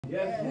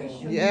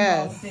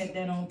Yes. Said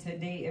that on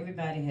today.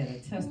 Everybody had a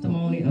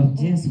testimony of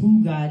just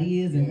who God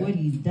is and what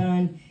he's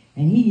done.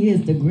 And he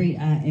is the great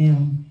I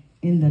am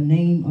in the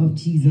name of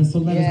Jesus. So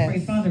let us pray.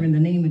 Father, in the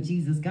name of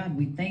Jesus, God,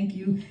 we thank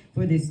you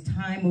for this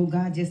time, oh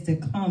God, just to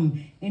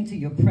come into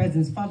your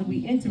presence. Father,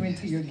 we enter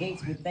into your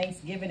gates with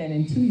thanksgiving and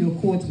into your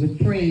courts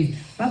with praise.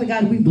 Father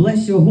God, we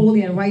bless your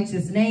holy and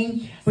righteous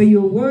name, for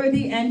you're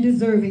worthy and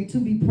deserving to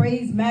be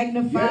praised,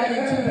 magnified,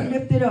 and to be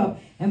lifted up.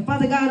 And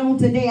Father God, on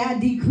today, I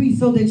decrease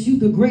so that you,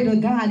 the greater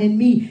God in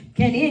me,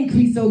 can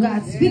increase, oh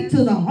God. Speak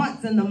to the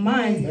hearts and the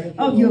minds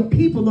of your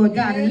people, Lord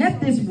God. And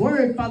let this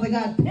word, Father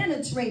God,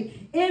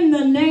 penetrate in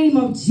the name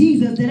of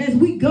Jesus. And as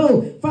we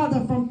go,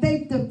 Father, from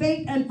faith to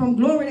faith and from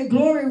glory to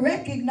glory,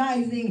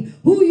 recognizing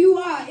who you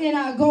are in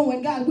our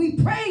going, God, we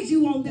praise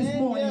you on this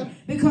morning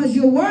because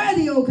you're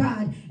worthy, oh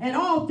God. And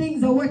all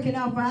things are working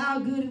out for our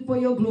good and for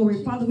your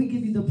glory. Father, we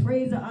give you the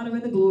praise, the honor,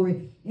 and the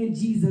glory. In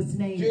Jesus'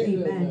 name,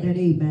 amen and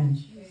amen.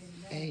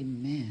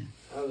 Amen.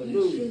 Hallelujah.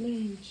 Bless your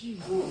name,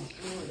 Jesus.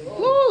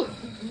 Woo.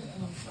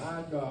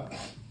 My God.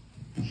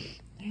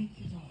 Thank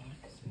you,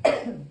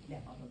 Lord.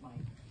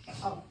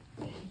 Oh,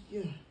 thank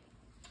you.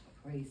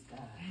 Praise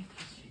God. Thank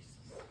you,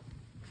 Jesus.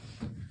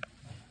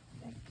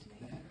 Thank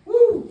you.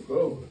 Woo.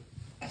 Glory.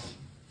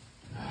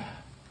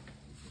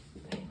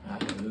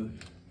 Hallelujah.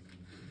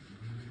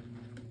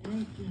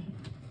 Thank you.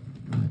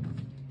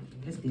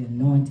 It's the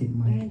anointed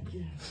mic. Thank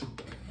you.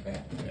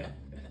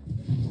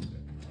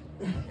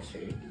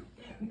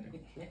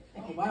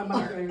 Why am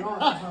I going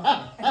on?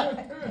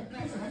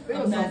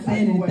 I'm not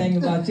saying anything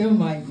about your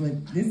mic,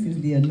 but this is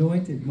the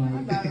anointed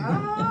mic.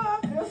 I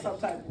feel some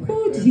type of way.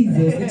 Oh,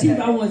 Jesus. But Chief,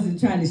 I wasn't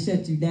trying to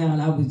shut you down.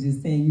 I was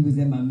just saying you was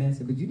in my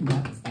message, but you didn't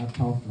have to stop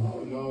talking.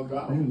 Oh, no,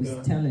 God. You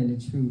was telling the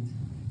truth.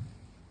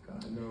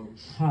 God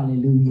knows.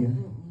 Hallelujah.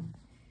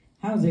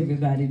 How's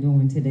everybody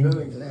doing today?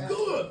 Feeling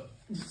good.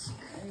 Jesus.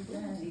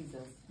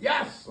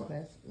 Yes.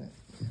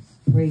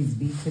 Praise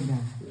be to God.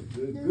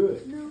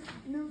 Good.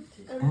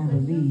 I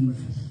believe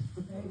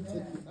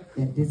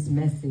that this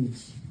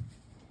message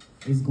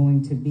is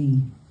going to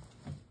be,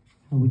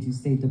 how would you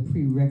say, the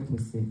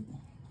prerequisite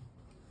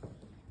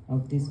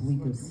of this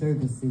week of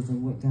services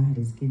and what God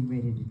is getting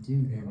ready to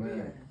do.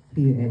 Amen.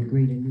 Here at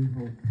Greater New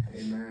Hope.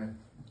 Amen.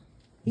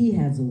 He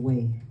has a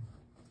way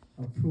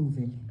of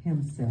proving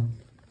himself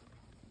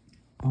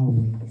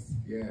always.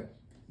 Yes.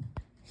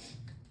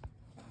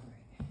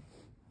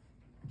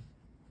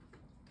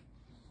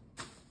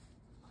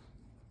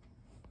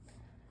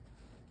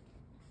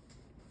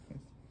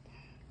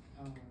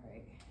 All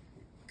right.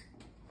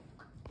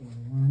 Give me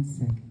 1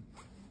 second.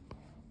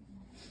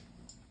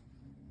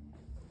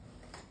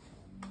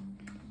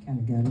 Kind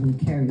of got a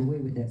little carried away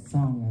with that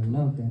song. I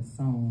love that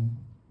song.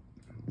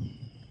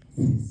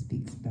 It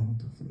speaks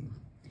bountifully.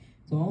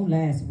 So on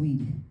last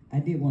week, I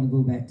did want to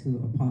go back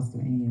to Apostle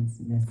Ann's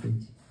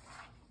message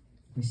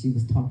where she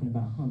was talking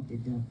about Humpty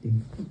Dumpty.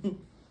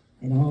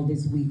 And all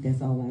this week,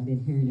 that's all I've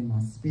been hearing in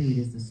my spirit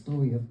is the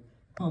story of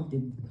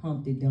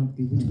Humpty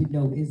Dumpty, which we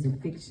know is a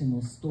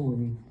fictional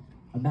story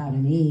about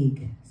an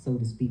egg, so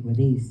to speak, where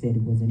they said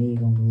it was an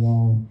egg on the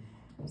wall.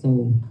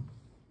 So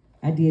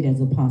I did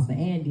as Apostle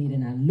Ann did,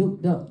 and I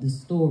looked up the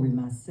story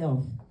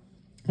myself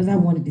because I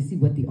wanted to see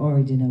what the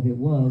origin of it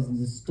was. And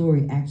the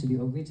story actually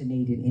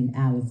originated in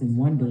Alice in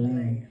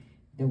Wonderland.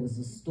 There was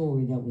a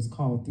story that was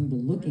called Through the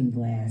Looking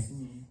Glass.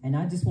 And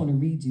I just want to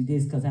read you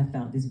this because I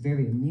found this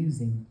very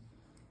amusing.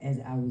 As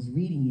I was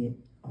reading it,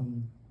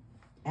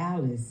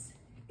 Alice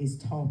is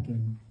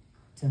talking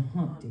to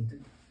Humpty,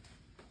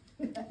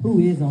 who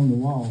is on the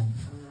wall.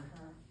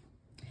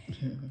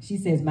 She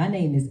says, "My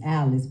name is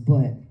Alice,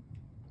 but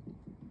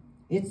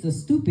it's a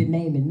stupid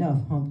name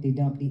enough." Humpty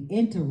Dumpty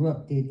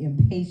interrupted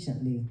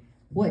impatiently.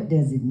 "What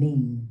does it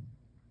mean?"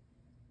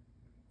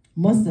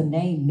 "Must a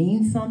name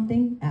mean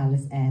something?"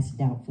 Alice asked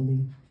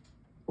doubtfully.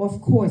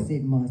 "Of course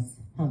it must,"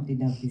 Humpty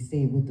Dumpty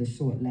said with a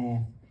short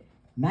laugh.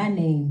 "My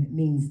name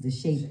means the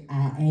shape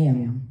I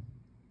am."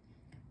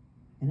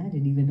 And I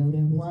didn't even know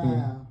that was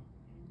there.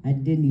 I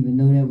didn't even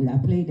know that was. I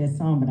played that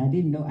song, but I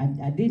didn't know.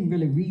 I didn't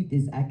really read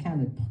this. I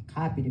kind of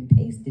copied and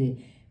pasted it.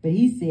 But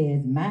he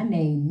says, "My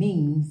name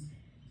means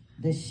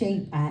the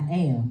shape I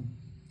am."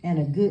 And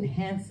a good,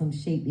 handsome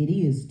shape it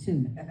is,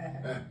 too.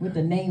 With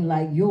a name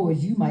like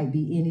yours, you might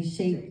be any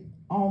shape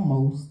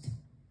almost.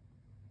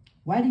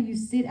 "Why do you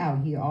sit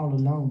out here all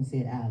alone?"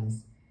 said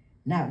Alice,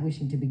 not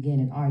wishing to begin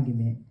an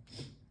argument.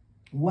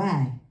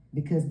 "Why?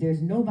 Because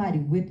there's nobody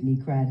with me,"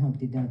 cried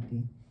Humpty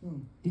Dumpty.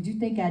 "Did you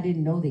think I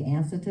didn't know the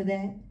answer to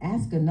that?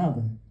 Ask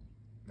another.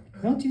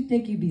 Don't you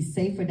think you'd be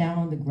safer down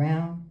on the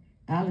ground?"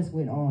 Alice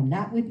went on,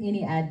 not with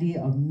any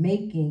idea of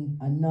making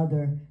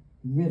another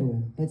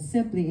riddle, but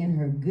simply in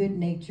her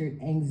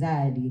good-natured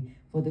anxiety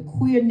for the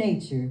queer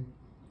nature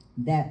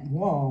that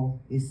wall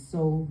is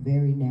so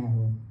very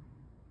narrow.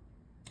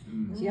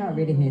 She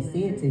already had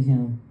said to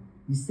him,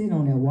 "You sit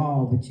on that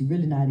wall, but you're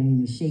really not in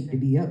any shape to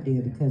be up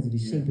there because of the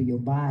shape of your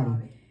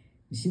body."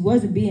 She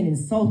wasn't being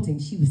insulting.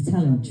 She was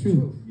telling the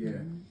truth.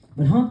 Yeah.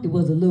 But Humpty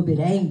was a little bit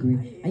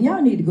angry. And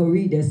y'all need to go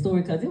read that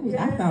story because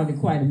I found it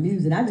quite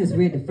amusing. I just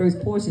read the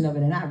first portion of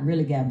it and I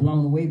really got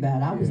blown away by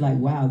it. I was like,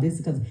 wow, this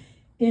is because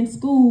in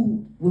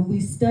school, when we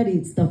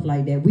studied stuff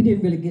like that, we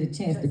didn't really get a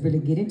chance to really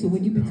get into it.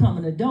 When you become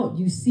an adult,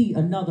 you see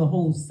another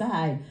whole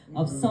side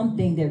of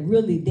something that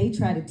really they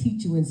try to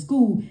teach you in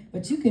school,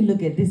 but you can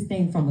look at this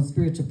thing from a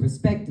spiritual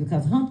perspective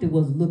because Humpty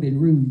was a little bit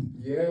rude.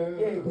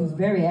 Yeah. He was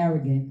very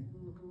arrogant.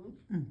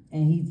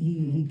 And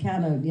he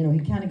kind of, he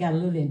kind of got a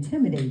little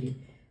intimidated.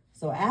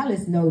 So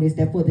Alice noticed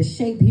that for the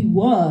shape he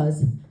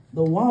was,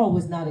 the wall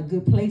was not a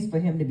good place for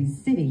him to be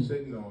sitting.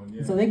 Sitting on,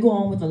 yeah. So they go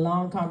on with a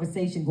long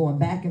conversation, going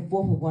back and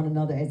forth with one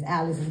another as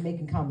Alice is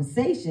making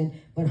conversation.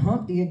 But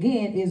Humpty,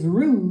 again, is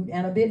rude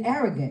and a bit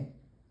arrogant.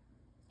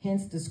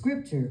 Hence the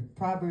scripture,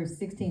 Proverbs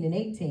 16 and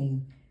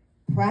 18.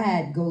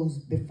 Pride goes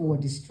before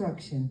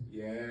destruction.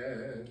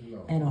 Yes,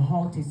 Lord. And a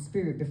haughty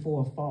spirit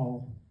before a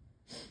fall.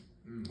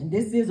 And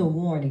this is a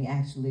warning,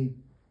 actually,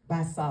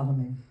 by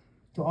Solomon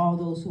to all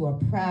those who are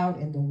proud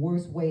in the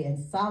worst way. And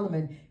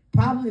Solomon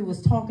probably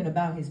was talking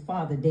about his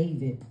father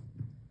David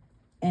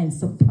and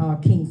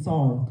King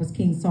Saul, because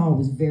King Saul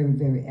was very,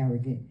 very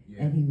arrogant,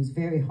 and he was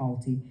very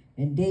haughty.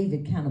 And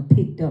David kind of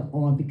picked up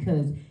on,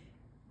 because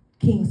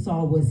King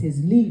Saul was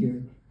his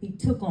leader, he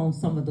took on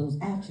some of those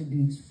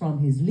attributes from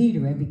his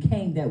leader and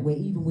became that way.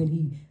 Even when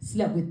he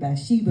slept with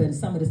Bathsheba, and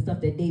some of the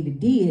stuff that David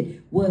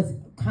did was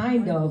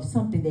kind of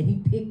something that he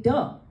picked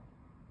up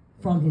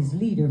from his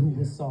leader, who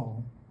was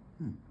Saul.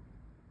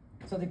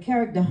 So the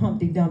character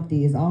Humpty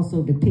Dumpty is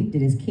also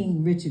depicted as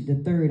King Richard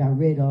III. I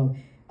read of,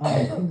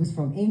 he was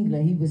from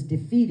England. He was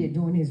defeated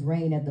during his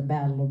reign at the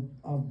Battle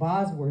of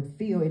Bosworth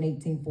Field in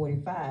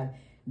 1845.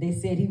 They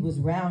said he was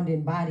round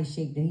in body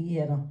shape, and he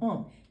had a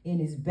hump in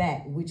his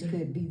back, which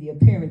could be the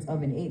appearance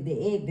of an egg,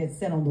 the egg that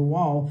sat on the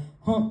wall,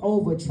 humped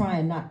over,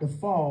 trying not to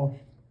fall.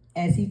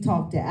 As he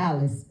talked to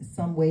Alice,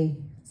 some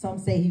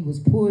say he was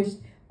pushed,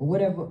 or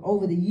whatever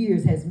over the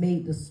years has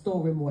made the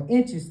story more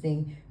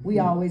interesting. We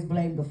always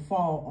blame the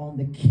fall on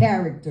the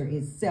character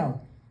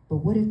itself. But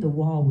what if the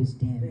wall was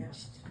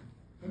damaged,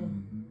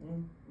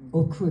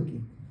 or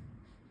crooked,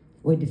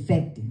 or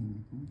defective,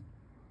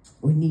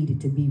 or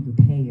needed to be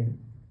repaired?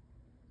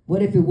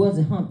 What if it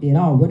wasn't Humpty at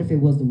all? What if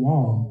it was the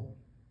wall?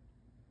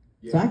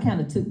 So I kind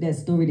of took that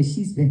story that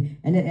she spent,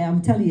 and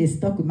I'm telling you, it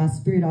stuck with my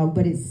spirit all,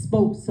 but it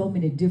spoke so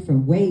many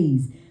different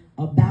ways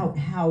about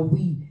how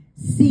we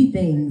see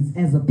things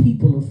as a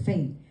people of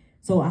faith.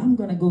 So I'm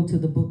going to go to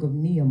the book of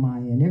Nehemiah,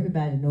 and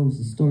everybody knows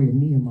the story of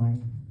Nehemiah.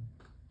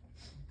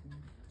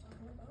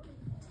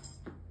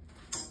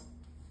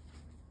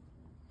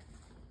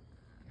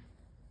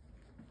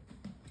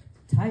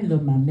 The title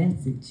of my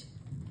message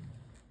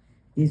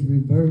is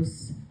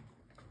Reverse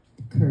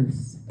the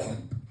Curse.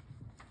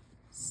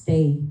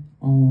 Stay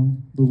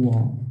on the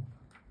wall.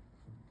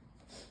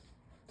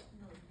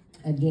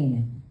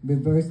 Again,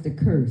 reverse the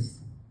curse.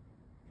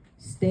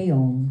 Stay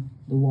on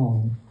the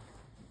wall.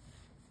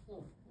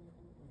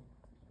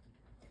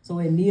 So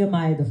in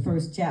Nehemiah, the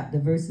first chapter,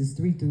 verses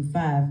 3 through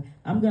 5,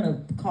 I'm going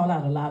to call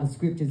out a lot of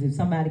scriptures. If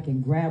somebody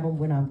can grab them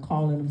when I'm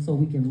calling them so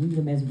we can read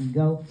them as we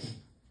go.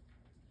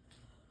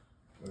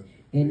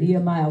 In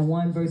Nehemiah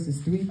 1,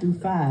 verses 3 through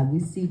 5, we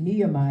see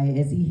Nehemiah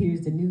as he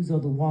hears the news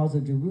of the walls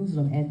of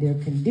Jerusalem and their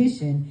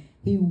condition.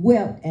 He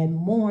wept and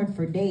mourned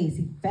for days.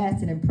 He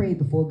fasted and prayed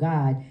before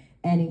God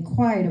and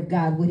inquired of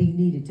God what he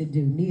needed to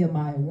do.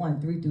 Nehemiah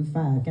 1, 3 through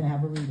 5. Can I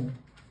have a reader?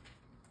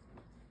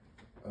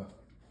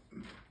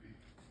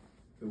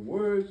 The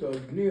words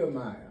of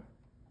Nehemiah,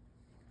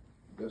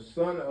 the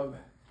son of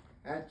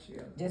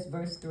Hatchiel. Just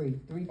verse 3.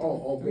 3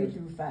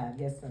 through 5.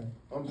 Yes, sir.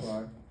 I'm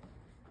sorry.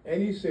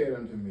 And he said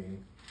unto me,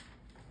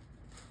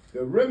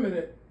 the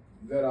remnant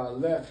that are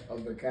left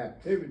of the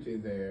captivity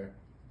there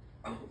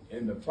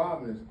in the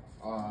province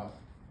are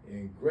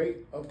in great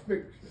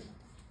affliction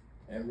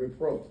and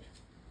reproach.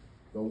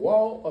 The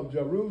wall of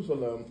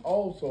Jerusalem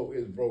also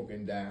is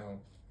broken down,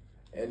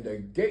 and the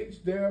gates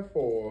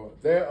therefore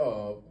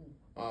thereof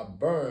are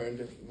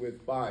burned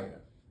with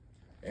fire.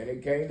 And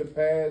it came to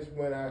pass,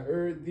 when I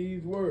heard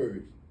these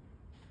words,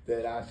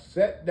 that I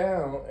sat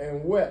down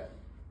and wept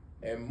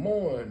and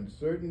mourned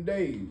certain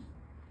days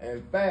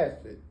and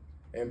fasted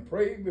and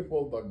prayed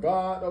before the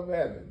God of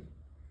heaven,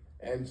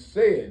 and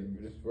said,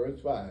 this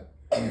verse 5,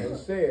 and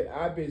said,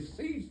 I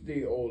beseech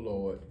thee, O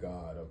Lord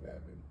God of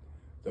heaven,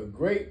 the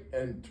great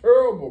and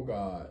terrible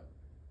God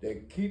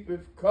that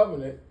keepeth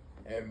covenant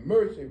and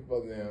mercy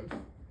for them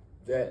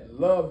that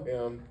love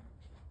him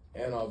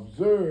and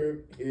observe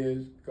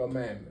his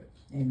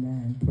commandments.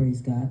 Amen. Praise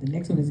God. The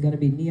next one is going to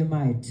be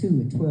Nehemiah 2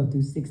 and 12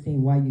 through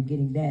 16. While you're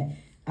getting that,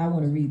 I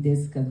want to read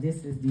this because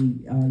this is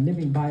the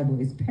Living Bible.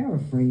 It's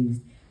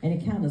paraphrased, and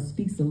it kind of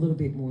speaks a little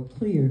bit more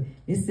clear.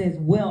 It says,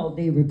 well,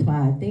 they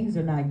replied, things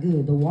are not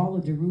good. The wall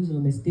of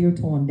Jerusalem is still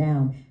torn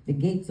down. The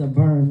gates are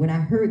burned. When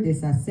I heard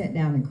this, I sat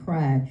down and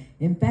cried.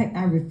 In fact,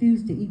 I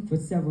refused to eat for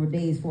several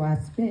days, for I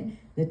spent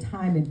the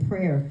time in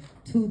prayer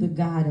to the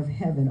God of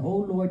heaven. O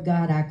Lord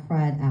God, I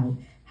cried out,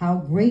 how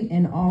great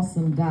and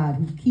awesome God,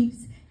 who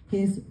keeps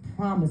his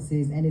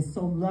promises and is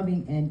so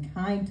loving and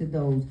kind to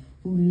those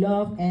who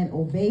love and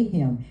obey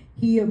him.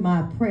 Hear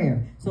my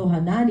prayer. So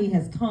Hanani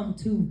has come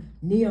to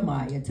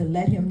Nehemiah to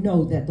let him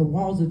know that the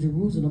walls of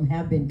Jerusalem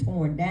have been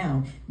torn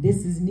down.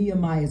 This is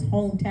Nehemiah's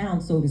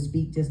hometown, so to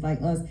speak, just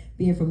like us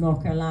being from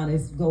North Carolina.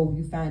 It's go,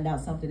 you find out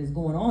something is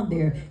going on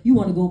there. You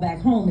want to go back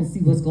home and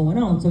see what's going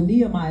on. So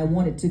Nehemiah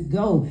wanted to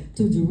go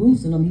to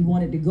Jerusalem. He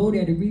wanted to go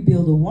there to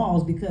rebuild the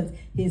walls because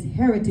his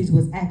heritage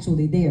was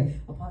actually there.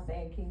 Apostle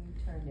Ann, can you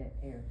turn that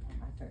air?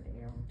 I turned the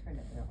air on. Turn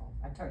that air off.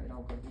 I turned it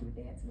on because we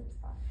were dancing in the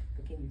spot.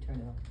 But can you turn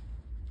it off?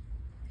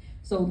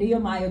 So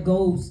Nehemiah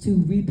goes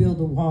to rebuild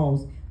the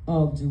walls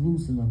of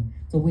Jerusalem.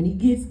 So when he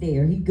gets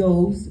there, he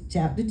goes,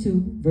 chapter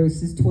 2,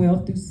 verses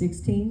 12 through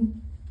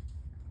 16.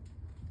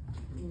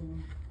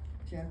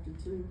 Chapter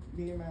 2,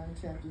 Nehemiah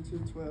chapter 2,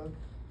 12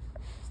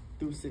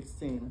 through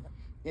 16.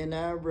 And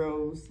I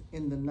arose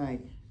in the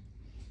night,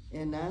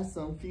 and I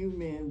some few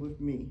men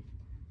with me,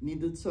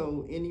 neither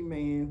told any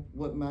man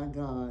what my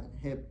God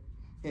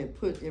had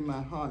put in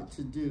my heart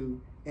to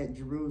do at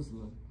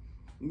Jerusalem.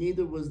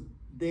 Neither was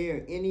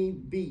there any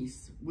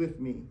beast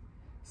with me,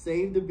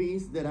 save the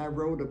beast that I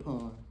rode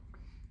upon.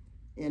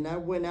 And I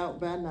went out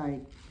by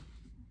night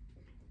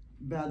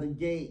by the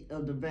gate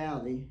of the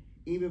valley,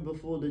 even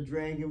before the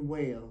dragon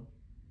well,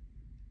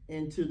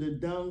 and to the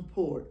dung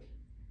port,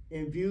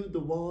 and viewed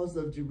the walls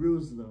of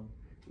Jerusalem,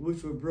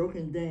 which were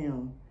broken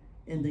down,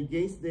 and the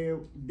gates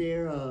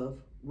thereof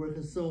were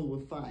consumed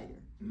with fire.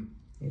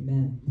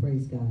 Amen.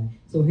 Praise God.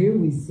 So here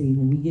we see,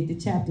 when we get to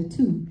chapter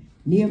 2,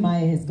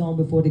 Nehemiah has gone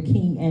before the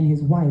king and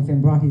his wife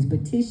and brought his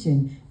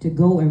petition to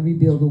go and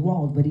rebuild the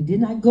walls. But he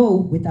did not go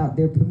without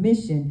their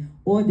permission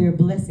or their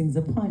blessings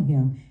upon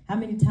him. How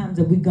many times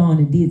have we gone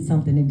and did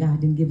something that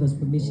God didn't give us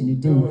permission to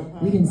do?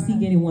 We didn't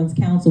seek anyone's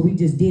counsel. We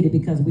just did it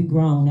because we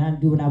grown. I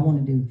do what I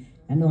want to do.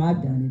 I know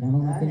I've done it. I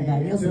don't know if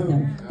anybody else has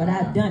done it, but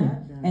I've done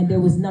it. And there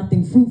was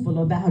nothing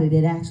fruitful about it.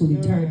 It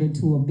actually turned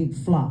into a big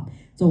flop.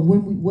 So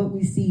what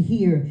we see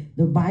here,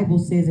 the Bible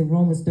says in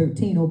Romans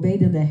 13, obey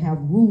them that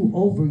have rule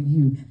over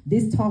you.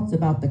 This talks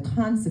about the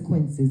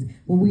consequences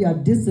when we are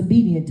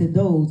disobedient to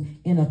those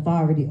in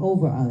authority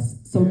over us.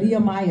 So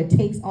Nehemiah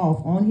takes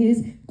off on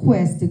his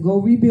quest to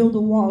go rebuild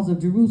the walls of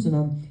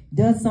Jerusalem,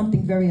 does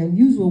something very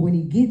unusual when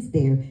he gets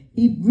there.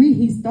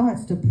 He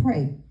starts to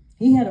pray.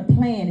 He had a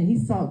plan and he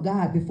sought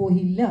God before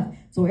he left.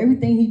 So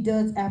everything he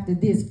does after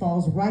this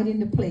falls right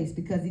into place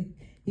because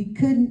he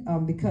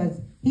couldn't,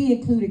 because he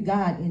included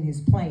God in his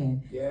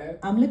plan. Yeah.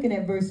 I'm looking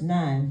at verse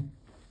 9,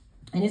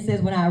 and it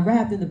says, when I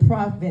arrived in the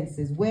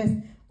provinces west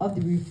of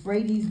the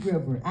Euphrates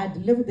River, I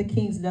delivered the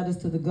king's letters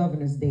to the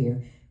governors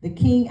there. The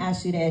king, I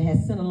should add,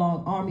 had sent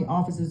along army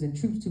officers and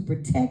troops to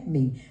protect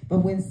me. But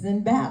when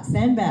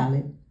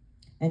Sanballat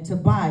and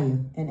Tobiah,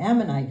 an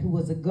Ammonite, who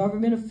was a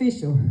government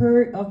official,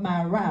 heard of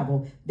my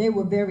arrival, they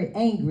were very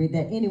angry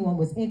that anyone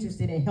was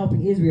interested in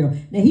helping Israel.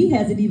 Now, he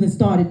hasn't even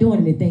started doing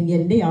anything yet,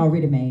 and they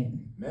already mad.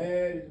 Mad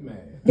is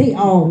mad. They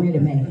already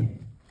mad.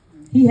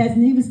 He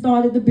hasn't even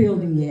started the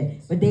building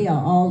yet, but they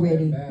are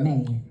already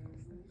mad.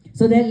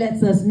 So that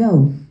lets us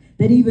know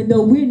that even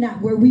though we're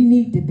not where we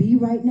need to be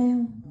right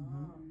now,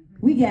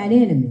 we got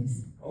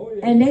enemies. Oh,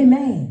 yeah. And they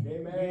mad. They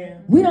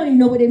mad. We don't even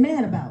know what they're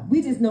mad about.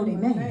 We just know they're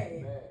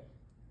mad.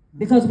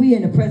 Because we're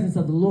in the presence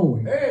of the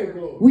Lord. Hey,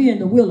 glory. We're in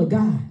the will of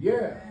God.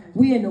 Yeah.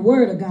 We're in the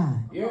word of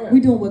God. Yeah.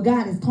 We're doing what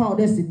God has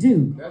called us to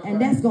do.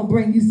 That's going to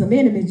bring you some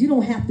enemies. You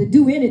don't have to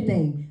do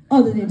anything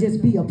other than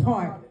just be a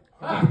part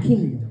of the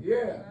kingdom.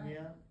 Yeah.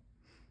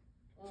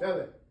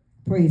 Tell it.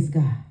 Praise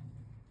God.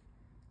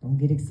 Don't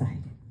get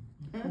excited.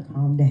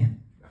 Calm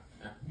down.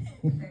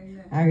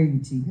 I heard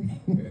you, Chief.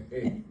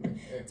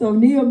 So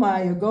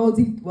Nehemiah goes,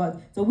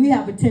 so we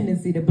have a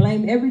tendency to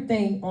blame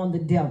everything on the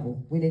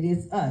devil when it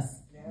is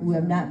us who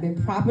have not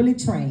been properly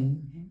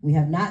trained. We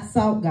have not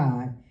sought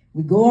God.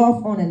 We go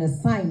off on an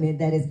assignment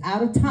that is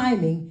out of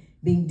timing,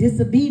 being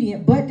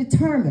disobedient but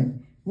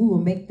determined. We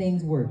will make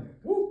things work.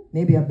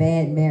 Maybe a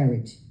bad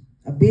marriage,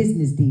 a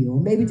business deal, or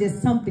maybe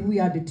just something we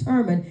are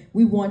determined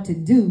we want to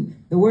do.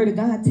 The word of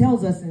God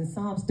tells us in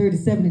Psalms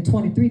 37 and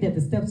 23 that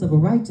the steps of a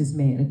righteous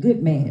man, a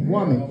good man,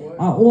 woman,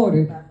 are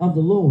ordered of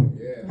the Lord.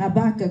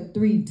 Habakkuk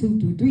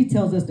 3:2-3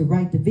 tells us to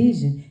write the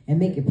vision and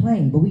make it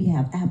plain, but we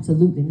have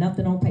absolutely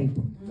nothing on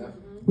paper.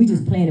 We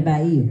just playing it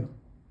by ear.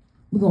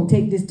 We're going to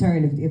take this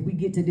turn. If we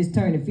get to this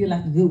turn and feel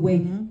like a good way,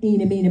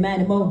 eeny, meeny,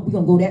 miny, mo, we're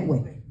going to go that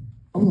way.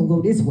 Or we're going to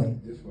go this way.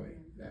 This way,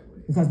 that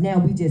way. Because now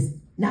we just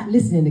not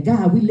listening to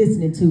God. We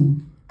listening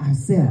to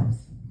ourselves.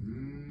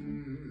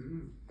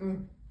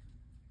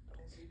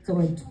 So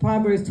in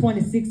Proverbs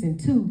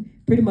 26:2,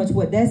 pretty much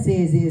what that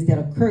says is that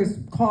a curse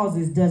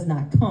causes does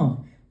not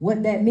come.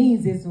 What that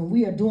means is when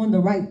we are doing the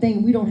right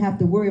thing, we don't have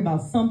to worry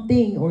about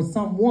something or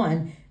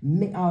someone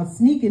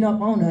sneaking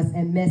up on us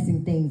and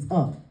messing things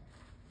up.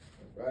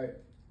 Right.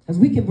 Because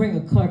we can bring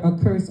a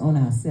curse on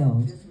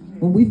ourselves.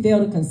 When we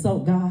fail to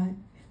consult God,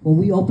 when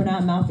we open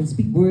our mouth and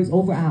speak words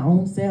over our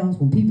own selves,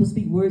 when people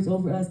speak words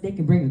over us, they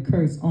can bring a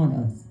curse on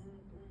us.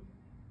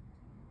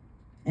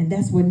 And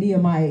that's what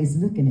Nehemiah is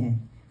looking at.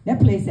 That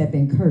place had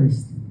been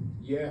cursed.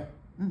 Yeah.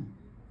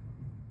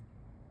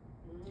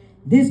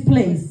 This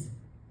place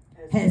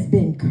has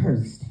been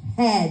cursed.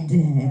 Had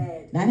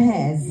been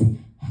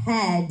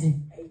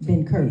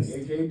cursed.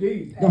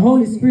 AKD. The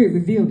Holy Spirit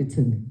revealed it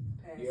to me.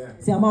 Yeah.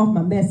 See, I'm off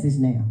my message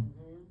now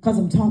because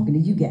I'm talking to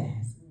you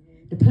guys.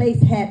 The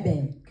place had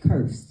been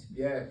cursed.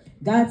 Yes.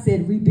 God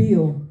said,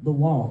 rebuild the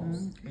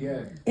walls.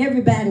 Yes.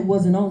 Everybody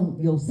wasn't on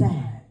your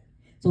side.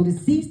 So the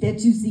seats that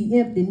you see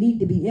empty need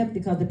to be empty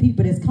because the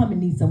people that's coming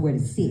need somewhere to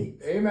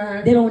sit.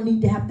 Amen. They don't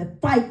need to have to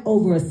fight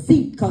over a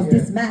seat because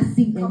this is my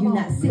seat and you're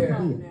not sitting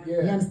here.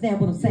 Yeah. You understand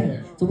what I'm saying?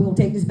 Yeah. So we're going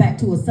to take this back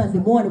to a Sunday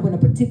morning when a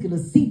particular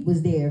seat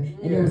was there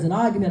and there was an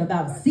argument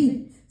about a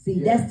seat.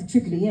 See, that's the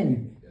trick of the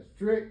enemy. That's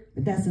trick.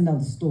 But that's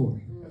another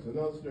story. That's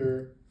another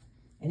story.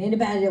 And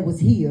anybody that was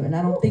here, and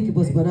I don't think it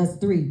was but us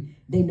three,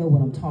 they know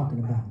what I'm talking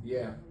about.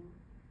 Yeah.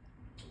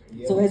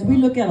 So as we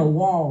look at a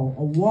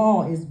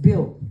wall is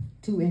built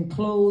to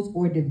enclose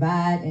or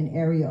divide an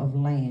area of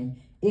land.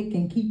 It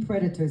can keep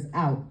predators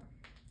out,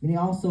 and it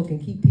also can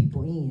keep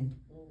people in.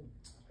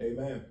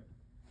 Amen.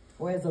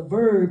 Or as a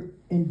verb,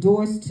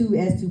 endorsed to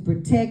as to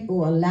protect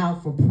or allow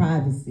for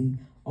privacy.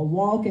 A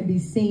wall can be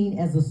seen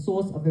as a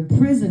source of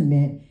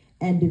imprisonment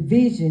and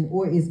division,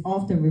 or is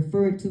often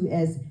referred to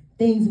as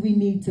things we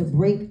need to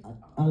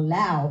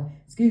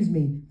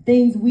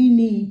things we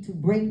need to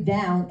break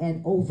down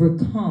and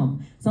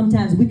overcome.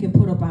 Sometimes we can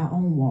put up our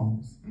own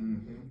walls.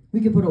 We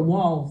can put up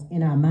walls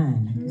in our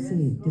mind, like you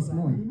said this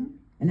morning.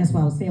 And that's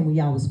why I was saying when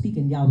y'all was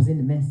speaking, y'all was in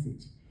the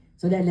message.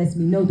 So that lets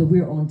me know that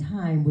we're on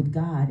time with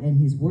God and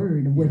his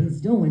word and what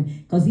he's doing,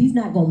 because he's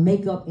not going to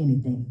make up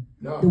anything.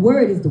 No. The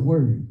word is the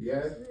word.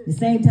 Yes. The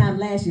same time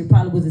last year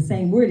probably was the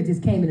same word. It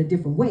just came in a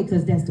different way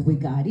because that's the way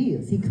God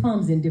is. He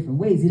comes in different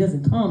ways. He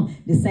doesn't come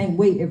the same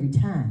way every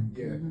time.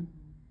 Yeah.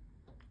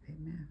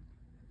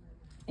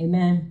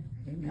 Amen.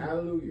 Amen.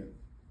 Hallelujah.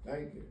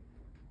 Thank you.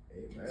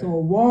 Amen. So a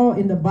wall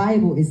in the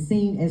Bible is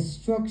seen as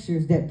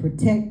structures that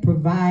protect,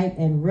 provide,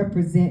 and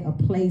represent a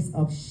place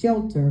of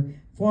shelter,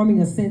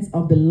 forming a sense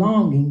of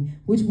belonging,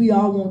 which we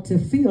all want to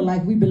feel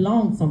like we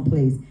belong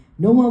someplace.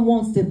 No one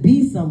wants to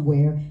be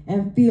somewhere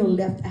and feel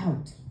left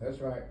out. That's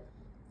right.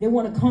 They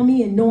want to come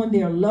in knowing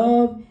they're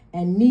loved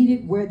and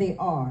needed where they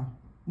are.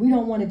 We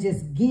don't want to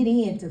just get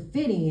in to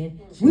fit in.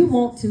 We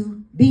want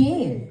to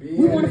be in.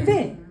 We want to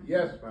fit.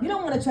 Yes, you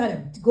don't want to try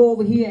to go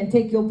over here and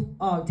take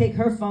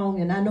her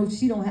phone, and I know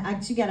she don't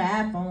have, she got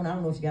an iPhone. I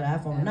don't know if she got an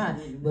iPhone or not,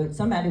 but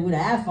somebody with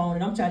an iPhone,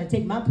 and I'm trying to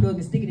take my plug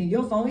and stick it in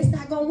your phone. It's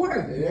not gonna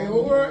work. It ain't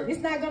gonna work.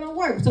 It's not gonna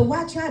work. So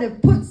why try to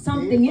put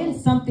something in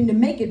something to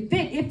make it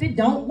fit if it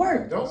don't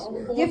work?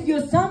 If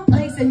you're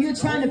someplace and you're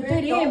trying to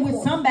fit in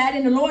with somebody,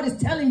 and the Lord is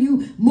telling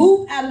you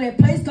move out of that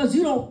place because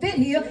you don't fit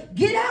here,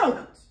 get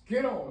out.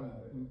 Get on.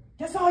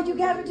 That's all you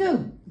got to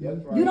do. That's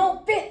right. You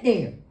don't fit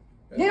there.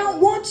 They don't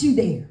want you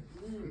there.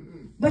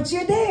 But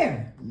you're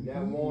there. You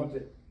never want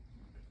it.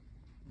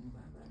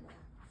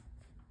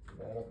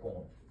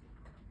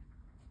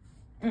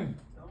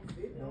 Don't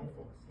fit, don't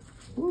force.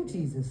 Ooh,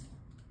 Jesus.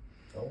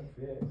 Don't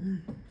fit.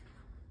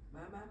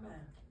 My.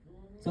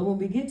 So when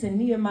we get to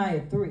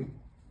Nehemiah 3,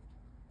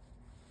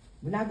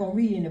 we're not going to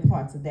read any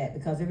parts of that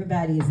because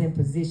everybody is in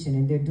position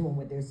and they're doing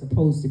what they're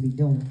supposed to be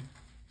doing.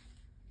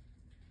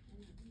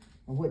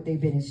 Or what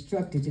they've been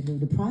instructed to do.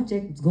 The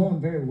project is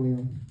going very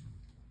well.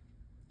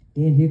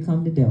 Then here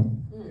come the devil.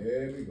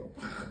 There we go.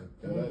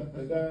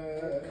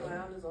 The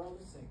clown is on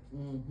the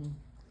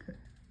scene.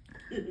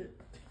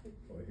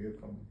 Oh, here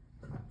come.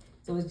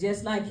 So it's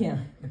just like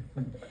him.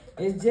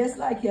 It's just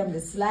like him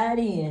to slide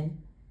in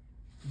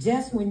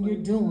just when you're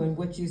doing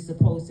what you're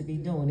supposed to be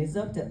doing. It's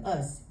up to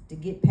us to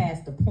get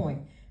past the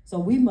point. So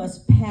we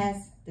must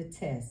pass the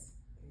test.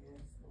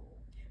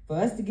 For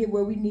us to get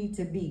where we need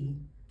to be,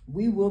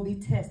 we will be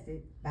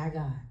tested by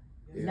God.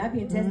 You're not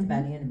being tested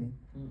by the enemy.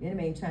 The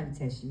enemy ain't trying to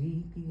test you.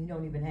 He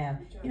don't even have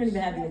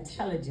the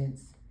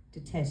intelligence to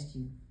test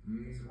you.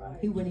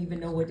 He wouldn't even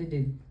know what to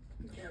do.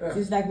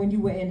 Just like when you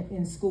were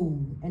in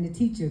school and the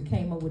teacher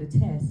came up with a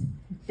test,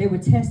 they were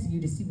testing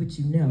you to see what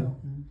you know.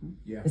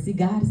 Yeah. But see,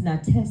 God is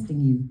not testing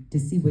you to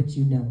see what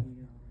you know.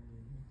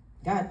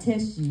 God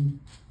tests you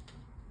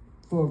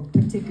for a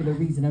particular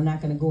reason. I'm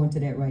not going to go into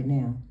that right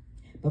now.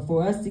 But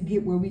for us to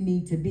get where we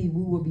need to be,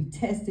 we will be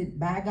tested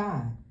by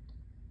God.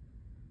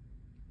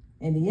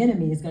 And the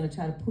enemy is going to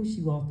try to push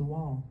you off the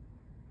wall.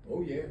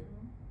 Oh, yeah.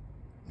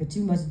 But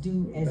you must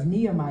do as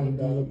Nehemiah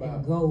did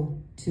and go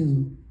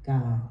to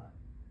God.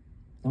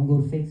 Don't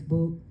go to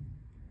Facebook.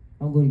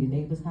 Don't go to your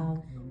neighbor's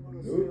house.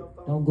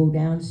 Don't go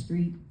down the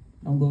street.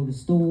 Don't go to the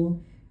store.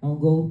 Don't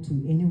go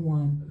to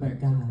anyone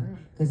but God.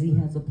 Because he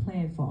has a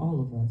plan for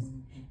all of us.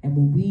 And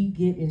when we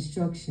get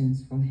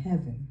instructions from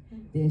heaven,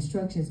 the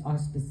instructions are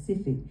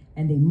specific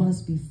and they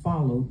must be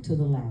followed to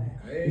the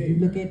letter. If you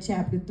look at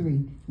chapter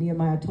 3,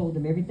 Nehemiah told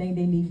them everything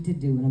they needed to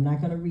do. And I'm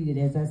not going to read it.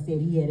 As I said,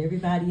 he had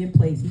everybody in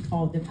place. He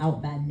called them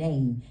out by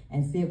name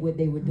and said what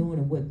they were doing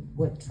and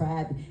what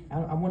tribe.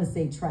 I want to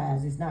say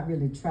tribes. It's not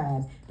really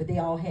tribes. But they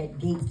all had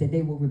gates that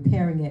they were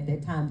repairing at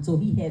that time. So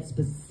he had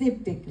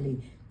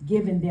specifically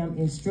given them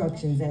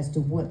instructions as to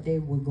what they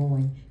were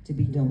going to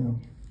be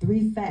doing.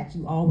 3 facts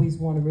you always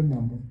want to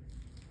remember.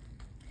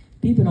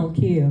 People don't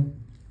care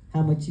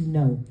how much you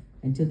know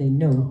until they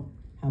know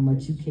how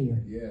much you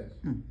care. Yes.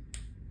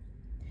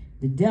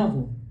 The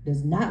devil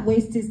does not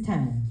waste his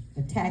time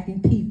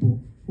attacking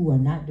people who are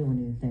not doing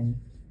anything.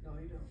 No,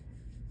 he don't.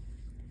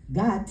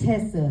 God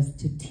tests us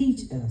to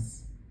teach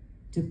us,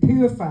 to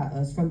purify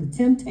us from the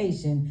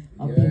temptation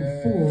of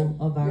being full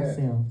of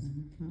ourselves.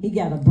 He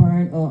got to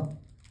burn up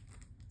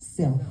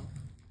self.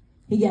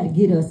 He got to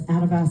get us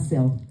out of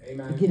ourselves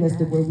to get us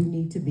to where we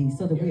need to be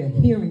so that we are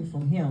hearing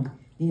from him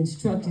the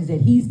instructions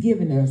that he's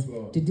given us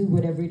to do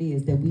whatever it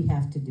is that we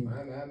have to do.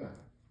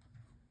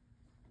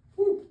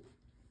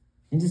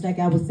 And just like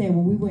I was saying,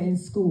 when we were in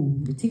school,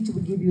 the teacher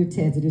would give you a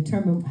test to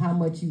determine how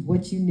much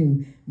what you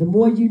knew. The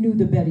more you knew,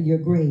 the better your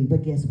grade.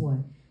 But guess what?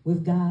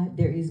 With God,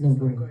 there is no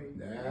grade.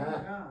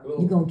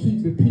 You're going to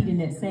keep repeating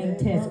that same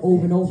test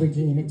over and over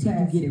again until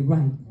you get it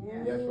right.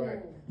 That's right.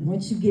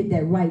 Once you get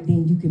that right,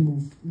 then you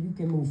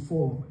can move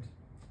forward.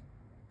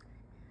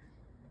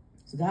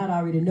 So God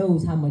already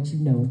knows how much you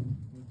know.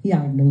 He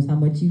already knows how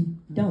much you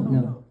don't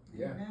know.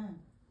 Yeah.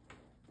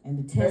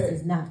 And the test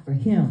is not for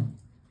him.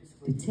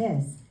 The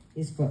test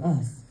is for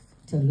us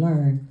to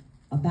learn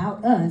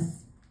about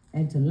us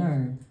and to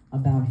learn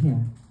about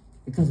him.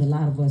 Because a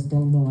lot of us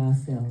don't know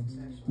ourselves.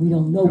 We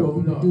don't know what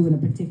we would do in a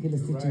particular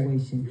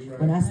situation. Right.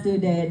 When I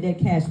stood there at that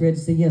cash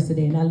register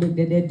yesterday and I looked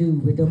at that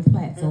dude with them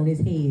plaques on his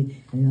head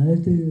and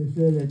I stood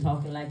there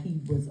talking like he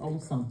was on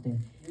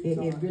something.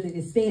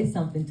 It said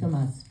something to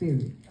my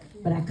spirit.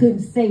 But I couldn't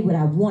say what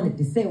I wanted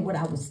to say, what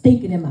I was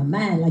thinking in my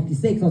mind, like you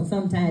say, because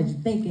sometimes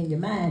you think in your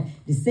mind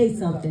to say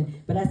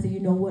something. But I said, you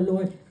know what,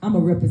 Lord? I'm a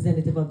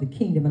representative of the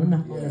kingdom, and I'm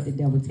not going to let the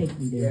devil take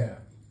me there. Yeah.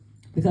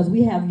 Because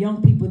we have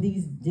young people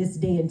this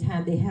day and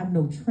time, they have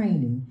no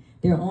training.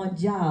 They're on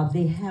jobs.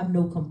 They have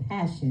no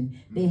compassion.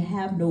 They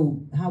have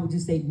no, how would you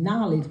say,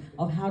 knowledge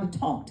of how to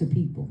talk to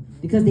people.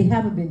 Because they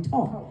haven't been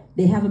taught.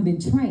 They haven't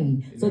been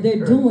trained. So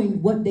they're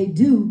doing what they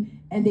do.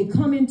 And they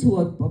come into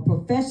a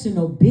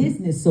professional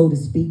business, so to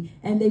speak,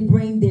 and they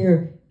bring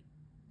their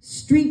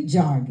street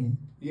jargon.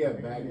 Yeah,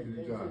 back to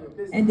the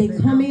jargon. And they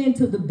come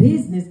into the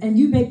business, and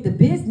you make the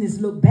business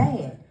look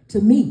bad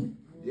to me.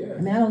 Yeah. I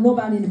mean, I don't know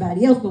about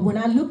anybody else, but when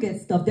I look at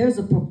stuff, there's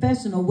a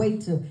professional way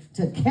to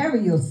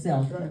carry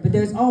yourself. Right. But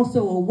there's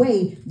also a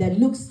way that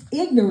looks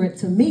ignorant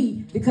to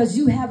me because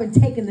you haven't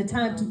taken the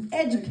time to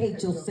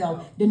educate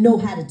yourself to know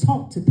how to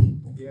talk to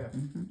people. Yeah.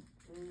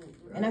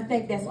 And I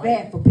think that's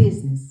bad for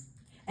business.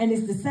 And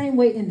it's the same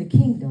way in the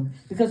kingdom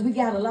because we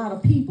got a lot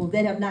of people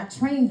that have not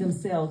trained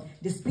themselves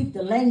to speak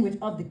the language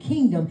of the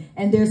kingdom,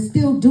 and they're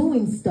still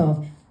doing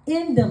stuff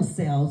in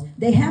themselves.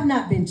 They have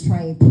not been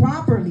trained,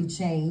 properly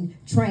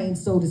trained,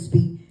 so to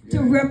speak,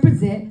 to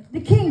represent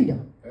the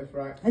kingdom. That's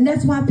right. And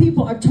that's why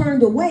people are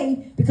turned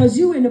away, because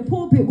you in the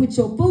pulpit with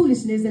your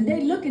foolishness and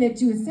they looking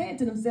at you and saying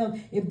to themselves,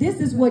 if this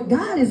is what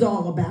God is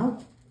all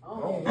about,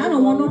 I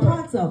don't want no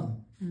parts of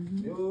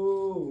him.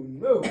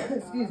 No.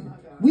 Excuse me.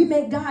 We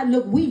make God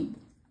look weak.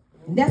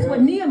 And that's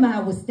what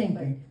Nehemiah was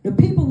thinking. The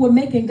people were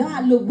making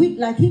God look weak,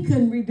 like he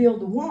couldn't rebuild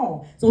the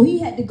wall. So he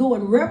had to go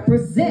and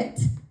represent,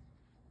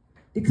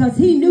 because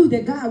he knew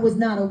that God was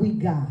not a weak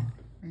God.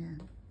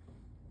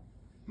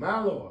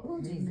 My Lord. Oh,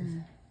 Jesus.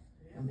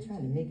 I'm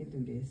trying to make it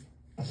through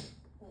this.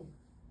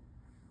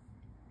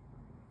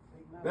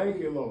 Thank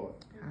you, Lord.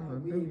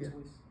 Hallelujah.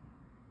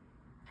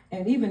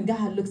 And even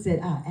God looks at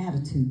our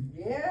attitude.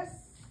 Yes.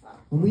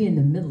 When we're in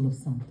the middle of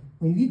something.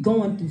 When you're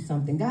going through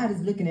something, God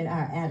is looking at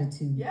our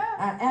attitude. Yes.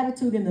 Our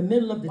attitude in the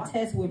middle of the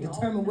test will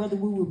determine whether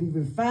we will be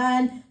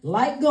refined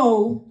like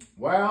gold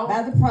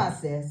by the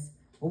process,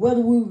 or whether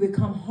we will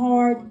become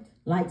hard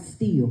like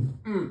steel.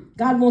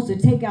 God wants to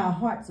take our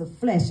hearts of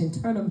flesh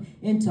and turn them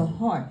into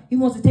heart. He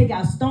wants to take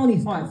our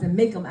stony hearts and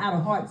make them out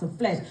of hearts of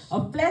flesh.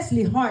 A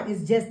fleshly heart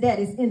is just that.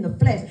 It's in the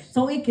flesh,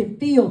 so it can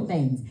feel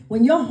things.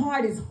 When your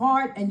heart is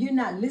hard and you're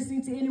not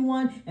listening to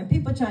anyone and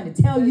people trying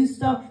to tell you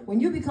stuff, when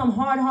you become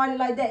hard-hearted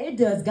like that, it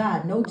does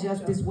God no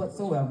justice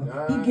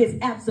whatsoever. He gets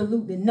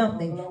absolutely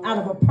nothing out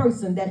of a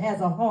person that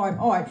has a hard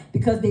heart,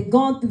 because they've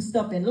gone through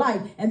stuff in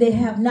life and they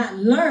have not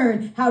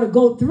learned how to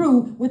go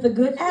through with a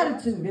good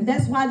attitude. And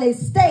that's why they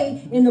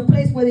stay in the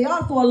place where they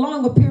are for a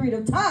longer period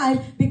of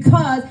time,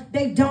 because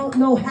they don't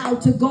know how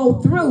to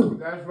go through.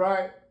 That's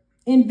right.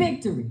 In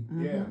victory.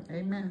 Yeah.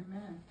 Amen.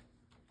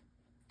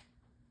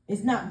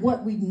 It's not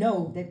what we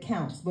know that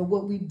counts, but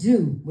what we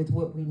do with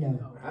what we know.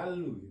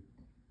 Hallelujah.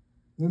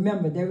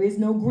 Remember, there is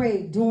no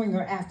grade during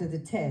or after the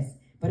test.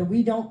 But if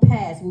we don't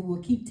pass, we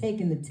will keep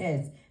taking the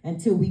test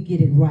until we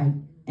get it right.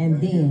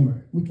 And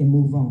then we can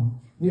move on.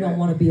 We don't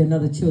want to be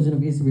another children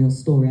of Israel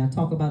story. I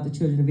talk about the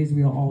children of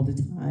Israel all the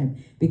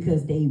time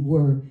because they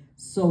were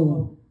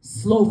so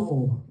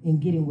slowful in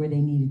getting where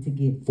they needed to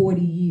get.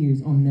 40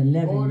 years on an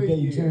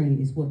 11-day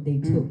journey is what they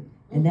took.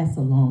 And that's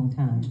a long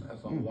time.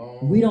 That's a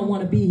long We don't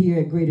want to be here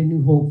at Greater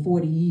New Hope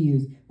 40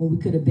 years when we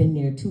could have been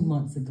there 2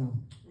 months ago.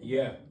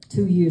 Yeah.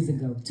 2 years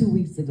ago, 2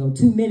 weeks ago,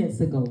 2 minutes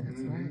ago.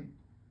 That's right.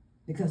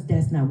 Because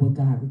that's not what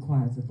God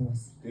requires of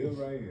us. Still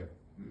right here.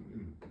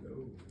 No.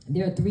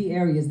 There are 3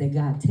 areas that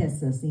God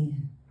tests us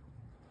in.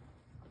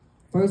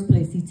 First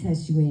place he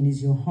tests you in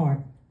is your heart.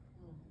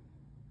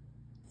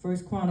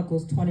 1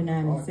 Chronicles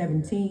 29 and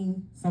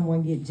 17.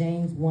 Someone get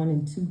James 1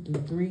 and 2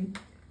 through 3.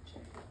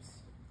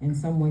 And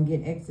someone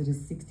get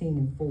Exodus 16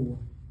 and 4.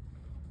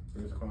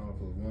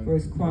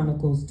 1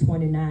 Chronicles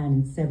 29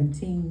 and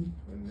 17.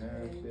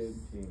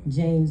 17.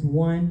 James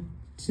 1,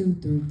 2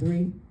 through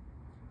 3.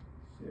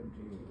 17.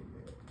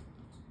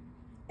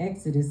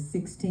 Exodus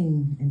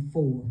 16 and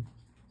 4.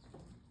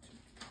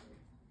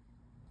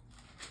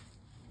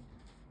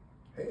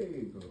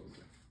 Hey, bro.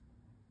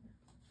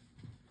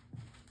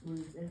 What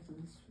is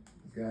Exodus?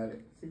 Got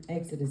it.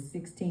 Exodus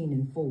 16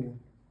 and 4.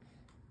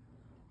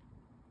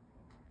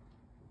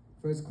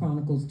 1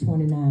 Chronicles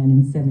 29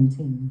 and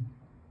 17.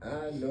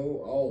 I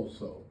know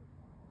also,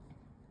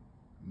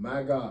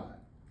 my God,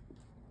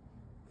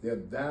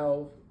 that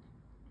thou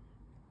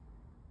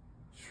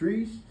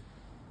treatest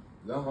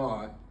the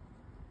heart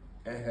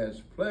and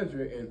hast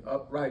pleasure in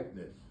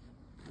uprightness.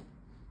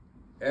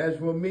 As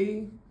for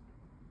me,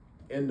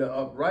 in the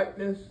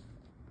uprightness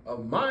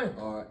of my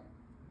heart,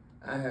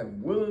 I have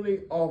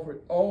willingly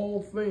offered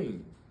all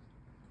things,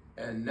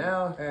 and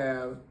now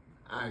have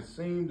I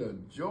seen the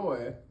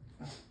joy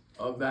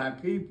of thy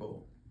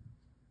people,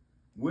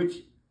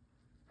 which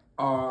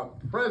are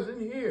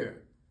present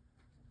here,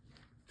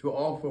 to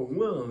offer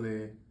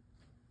willingly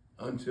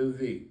unto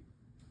thee.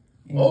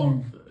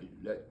 Amen.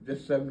 Oh,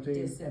 just 17?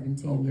 Just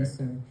 17, okay. Yes,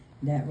 sir.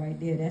 That right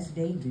there, that's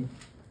David.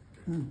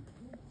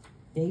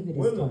 David is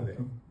Willingly.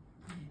 talking.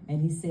 And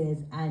he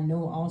says, I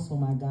know also,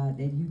 my God,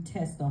 that you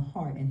test the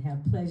heart and have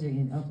pleasure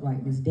in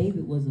uprightness.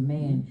 David was a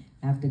man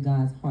after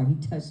God's heart. He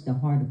touched the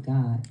heart of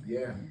God.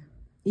 Yeah.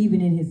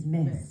 Even in his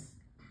mess.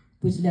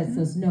 Which lets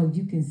us know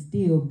you can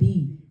still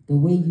be the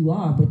way you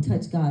are, but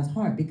touch God's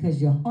heart,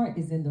 because your heart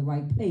is in the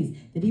right place.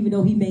 That even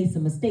though he made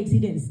some mistakes, he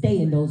didn't stay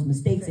in those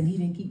mistakes, and he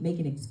didn't keep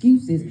making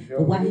excuses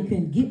for why he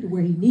couldn't get to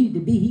where he needed to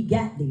be. He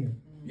got there.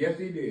 Yes,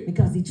 he did.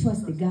 Because he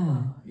trusted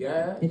God.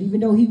 Yeah. And even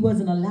though he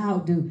wasn't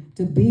allowed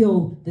to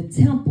build the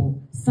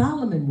temple,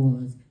 Solomon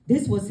was.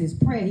 This was his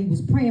prayer. He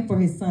was praying for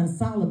his son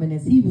Solomon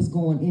as he was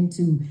going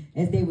into,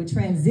 as they were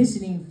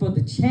transitioning for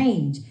the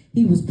change.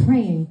 He was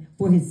praying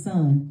for his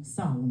son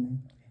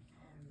Solomon.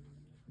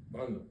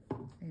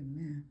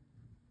 Amen.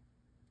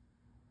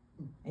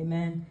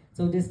 Amen.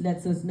 So this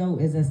lets us know,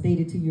 as I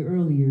stated to you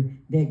earlier,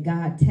 that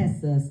God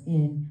tests us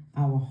in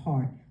our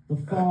heart. The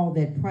fall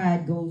that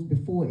pride goes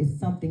before is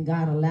something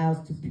God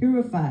allows to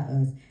purify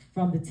us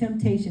from the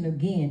temptation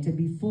again to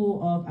be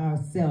full of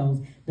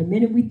ourselves. The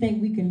minute we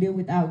think we can live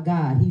without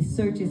God, he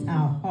searches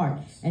our heart.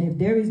 And if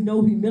there is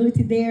no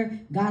humility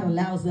there, God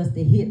allows us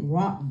to hit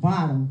rock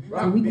bottom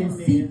so we can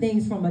see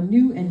things from a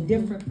new and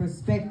different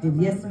perspective.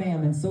 Yes,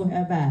 ma'am, and so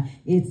have I.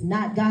 It's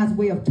not God's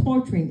way of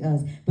torturing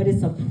us, but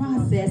it's a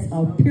process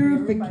of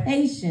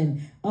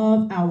purification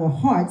of our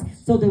hearts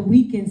so that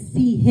we can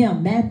see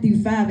him.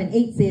 Matthew 5 and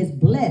 8 says,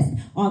 blessed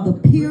are the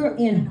pure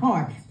in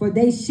heart, for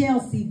they shall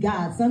see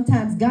God.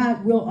 Sometimes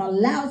God will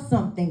allow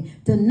something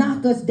to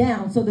knock us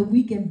down so that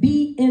we can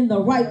be in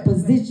the right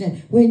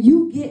position. When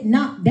you get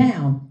knocked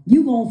down,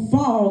 you're going to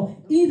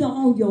fall either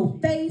on your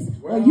face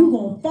or you're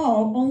going to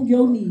fall on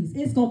your knees.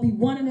 It's going to be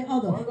one or the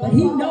other. But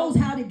he knows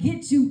how to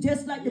get you,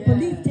 just like the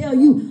police tell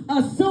you,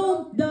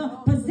 assume the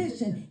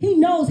position. He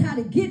knows how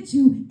to get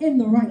you in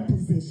the right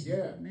position.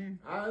 Yeah.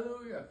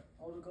 Hallelujah.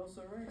 Holy Ghost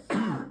arrest.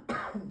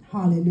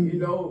 Hallelujah. He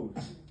knows.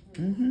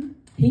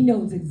 He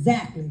knows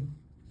exactly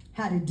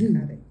how to do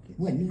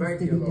what needs Thank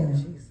to you, be Lord.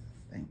 done. Jesus,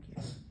 thank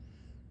you.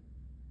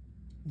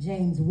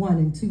 James 1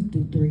 and 2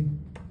 through 3.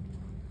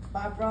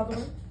 My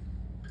brethren,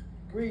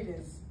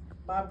 greetings.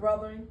 My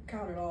brethren,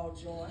 count it all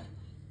joy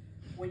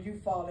when you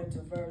fall into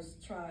various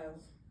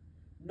trials,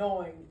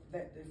 knowing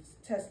that the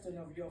testing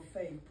of your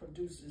faith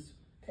produces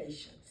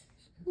patience.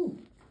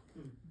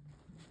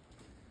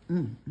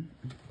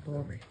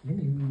 Glory. Let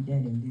me read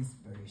that in this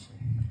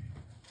version.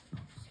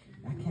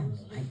 I kind of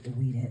like the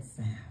way that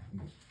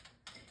sounds.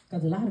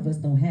 Because a lot of us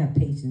don't have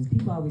patience.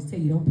 People always tell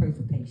you don't pray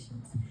for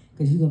patience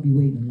because you're going to be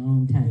waiting a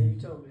long Yeah, time. you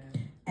told me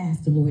that.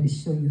 Ask the Lord to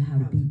show you how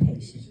to be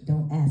patient.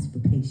 Don't ask for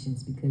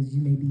patience because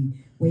you may be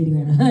waiting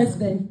on a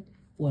husband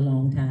for a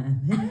long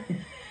time.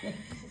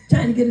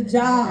 Trying to get a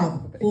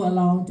job for a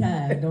long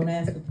time. Don't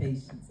ask for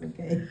patience,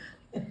 okay?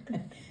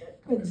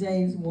 But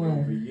James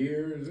 1. For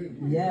years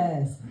and years.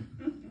 Yes.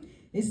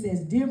 It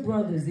says, dear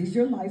brothers, is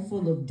your life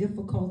full of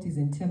difficulties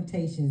and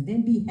temptations?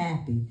 Then be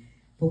happy.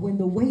 But when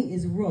the way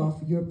is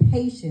rough, your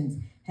patience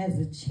has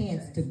a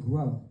chance to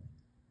grow.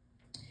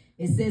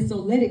 It says, so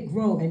let it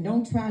grow and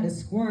don't try to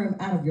squirm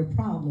out of your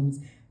problems.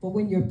 For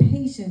when your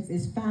patience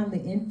is finally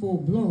in full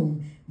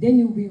bloom, then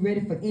you'll be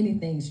ready for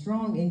anything,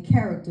 strong in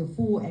character,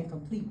 full and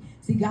complete.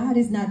 See, God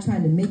is not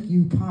trying to make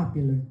you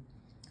popular.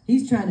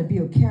 He's trying to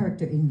build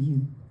character in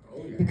you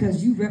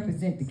because you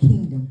represent the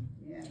kingdom.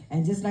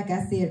 And just like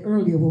I said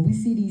earlier, when we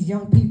see these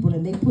young people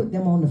and they put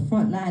them on the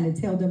front line and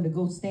tell them to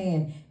go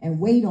stand and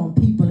wait on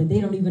people, and they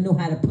don't even know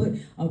how to put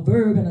a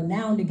verb and a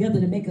noun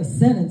together to make a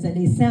sentence, and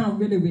they sound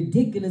really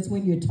ridiculous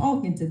when you're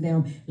talking to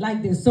them,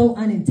 like they're so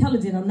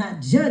unintelligent. I'm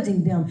not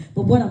judging them,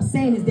 but what I'm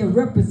saying is they're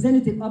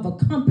representative of a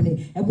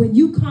company. And when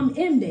you come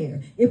in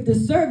there, if the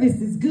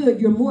service is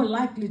good, you're more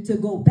likely to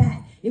go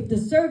back. If the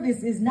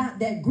service is not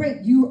that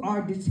great, you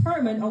are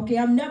determined, okay,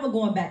 I'm never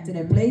going back to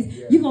that place.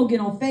 Yeah. You're going to get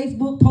on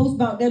Facebook, post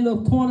about that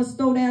little corner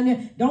store down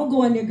there. Don't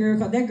go in there, girl,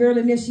 because that girl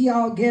in there, she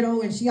all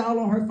ghetto and she all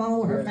on her phone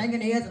with her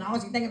fingernails, and all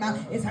she thinking about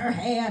is her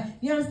hair.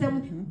 You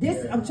understand?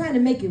 This, I'm trying to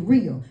make it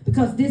real,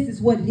 because this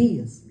is what it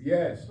is.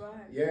 Yes,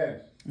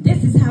 yes.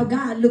 This is how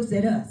God looks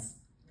at us.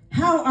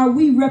 How are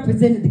we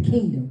representing the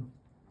kingdom?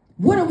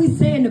 What are we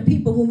saying to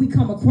people when we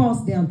come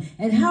across them?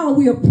 And how are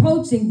we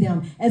approaching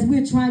them as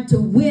we're trying to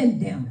win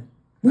them?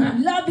 With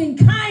loving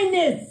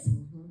kindness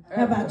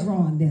have I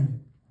drawn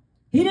them.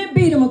 He didn't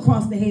beat them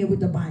across the head with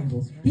the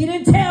Bible. He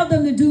didn't tell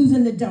them the do's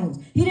and the don'ts.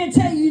 He didn't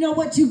tell you, you know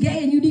what, you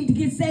gay and you need to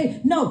get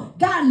saved. No,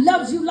 God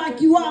loves you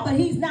like you are, but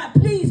he's not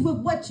pleased with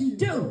what you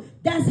do.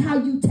 That's how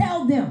you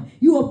tell them.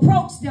 You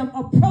approach them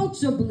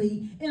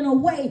approachably in a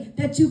way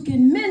that you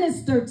can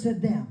minister to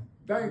them.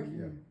 Thank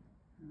you.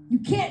 You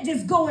can't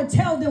just go and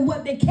tell them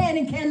what they can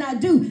and cannot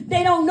do.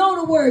 They don't know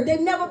the word.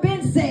 They've never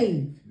been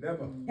saved.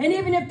 Never. And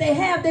even if they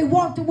have, they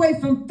walked away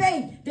from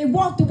faith. They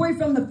walked away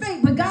from the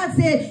faith. But God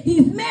said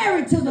he's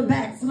married to the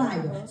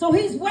backslider. So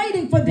he's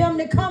waiting for them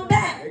to come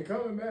back. They're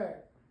coming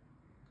back.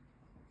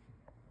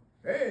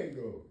 There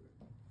you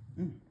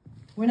go.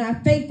 When our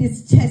faith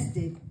is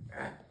tested,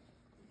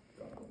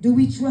 do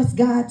we trust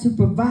God to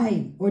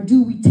provide? Or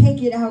do we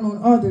take it out on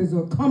others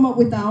or come up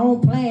with our own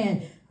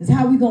plan? Is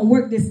how we going to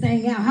work this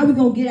thing out. How we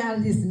going to get out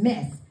of this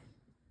mess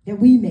that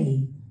we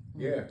made.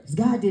 Yeah. Because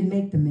God didn't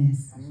make the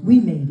mess. We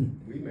made it.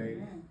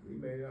 We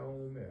made our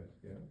own mess.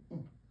 Yeah.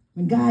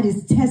 When God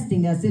is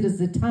testing us, it is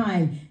the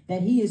time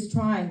that he is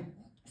trying,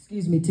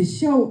 to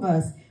show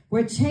us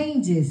where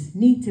changes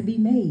need to be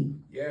made.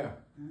 Yeah.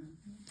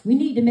 We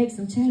need to make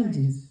some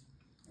changes.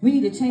 We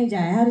need to change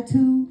our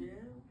attitude.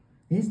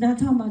 It's not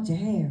talking about your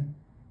hair.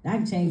 I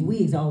can change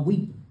wigs all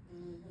week.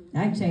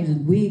 I can change the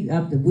wig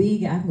up the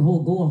wig. I can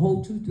go a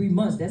whole 2-3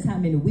 months. That's how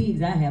many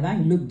wigs I have. I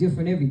can look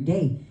different every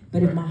day.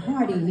 But if my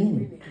heart ain't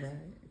in it,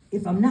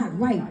 if I'm not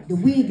right, the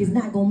wig is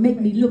not going to make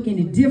me look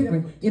any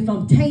different if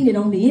I'm tainted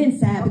on the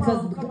inside,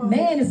 because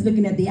man is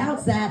looking at the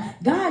outside.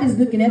 God is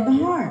looking at the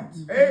heart.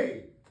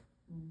 Hey.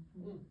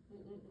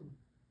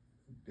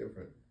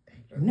 Different.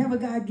 Whenever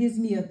God gives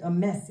me a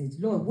message,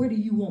 Lord, what do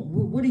you want?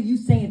 What are you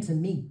saying to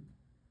me?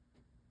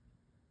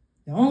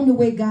 The only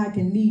way God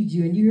can lead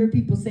you, and you hear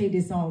people say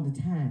this all the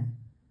time,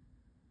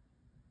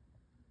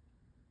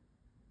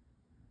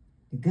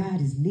 that God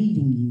is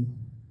leading you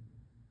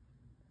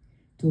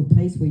to a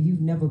place where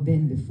you've never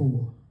been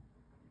before.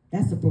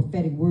 That's a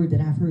prophetic word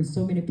that I've heard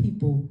so many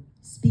people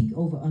speak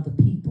over other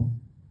people.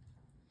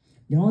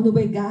 The only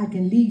way God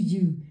can lead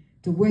you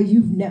to where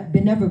you've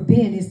never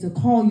been is to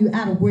call you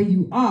out of where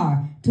you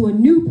are to a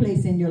new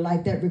place in your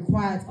life that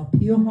requires a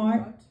pure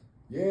heart,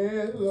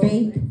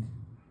 faith,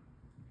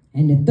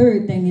 and the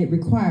third thing it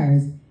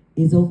requires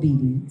is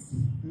obedience.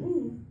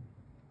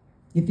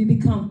 If you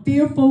become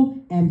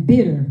fearful and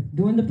bitter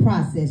during the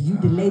process, you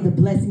delay the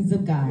blessings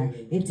of God.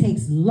 It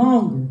takes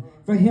longer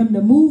for him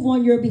to move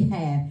on your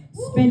behalf,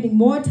 spending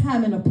more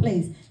time in a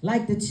place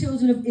like the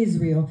children of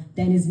Israel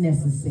than is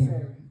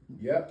necessary.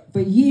 Yep.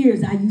 For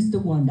years, I used to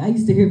wonder. I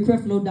used to hear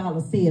Creflo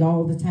Dollar say it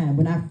all the time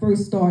when I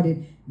first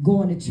started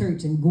going to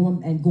church and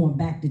going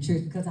back to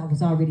church, because I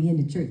was already in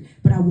the church.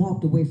 But I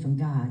walked away from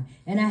God.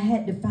 And I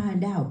had to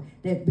find out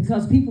that,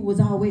 because people was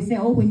always saying,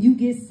 oh, when you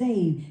get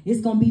saved, it's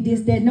going to be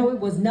this, that. No, it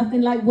was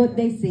nothing like what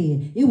they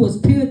said. It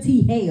was pure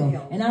T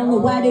hell. And I don't know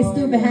why they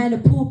stood behind the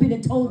pulpit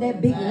and told that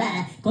big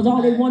lie, because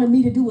all they wanted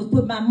me to do was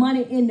put my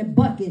money in the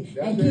bucket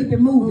and keep it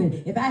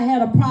moving. If I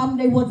had a problem,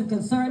 they wasn't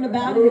concerned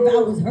about it. If I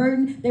was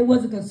hurting, they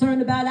wasn't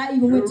concerned about it. I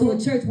even went to a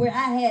church where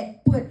I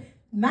had put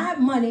my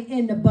money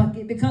in the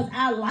bucket because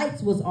our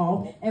lights was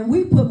off, and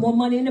we put more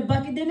money in the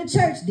bucket than the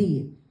church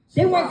did.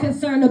 They weren't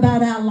concerned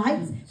about our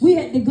lights. We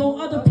had to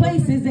go other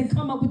places and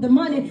come up with the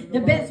money the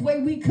best way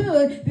we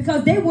could,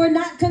 because they were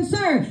not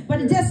concerned.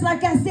 But just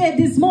like I said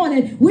this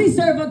morning, we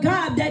serve a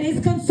God that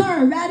is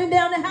concerned. Riding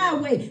down the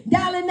highway,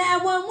 dialing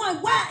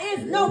 911. Why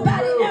is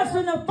nobody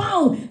answering the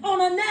phone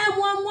on a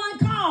 911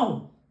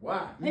 call?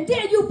 Why? And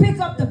then you pick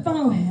up the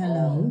phone.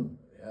 Hello.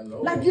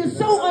 Like you're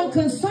so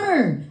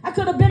unconcerned. I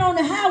could have been on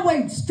the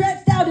highway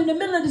stretched out in the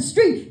middle of the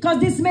street because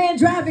this man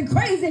driving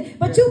crazy,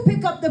 but you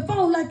pick up the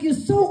phone like you're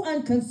so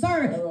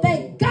unconcerned.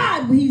 Thank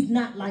God he's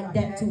not like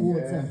that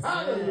towards us.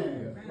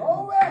 Hallelujah.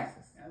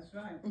 That's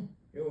right.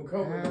 You don't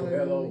come with no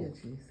hello.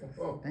 Thank you,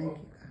 God.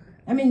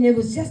 I mean, it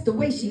was just the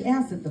way she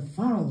answered the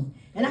phone,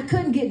 and I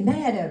couldn't get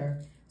mad at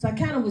her. So I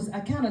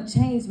kind of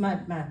changed my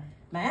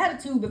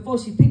attitude before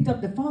she picked up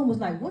the phone. Was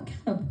like, what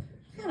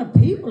kind of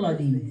people are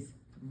these?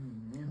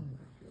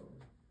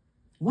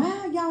 Why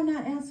are y'all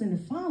not answering the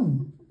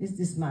phone? It's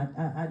just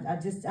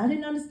I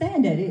didn't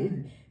understand that.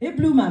 It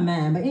blew my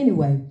mind. But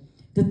anyway,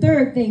 the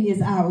third thing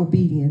is our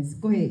obedience.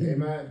 Go ahead.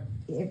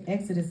 Amen.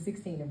 Exodus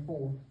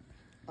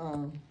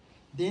 16:4.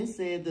 Then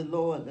said the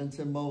Lord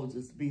unto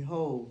Moses,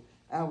 Behold,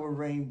 I will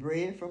rain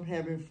bread from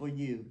heaven for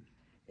you,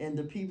 and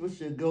the people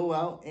should go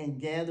out and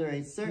gather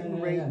a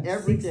certain rate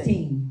every day.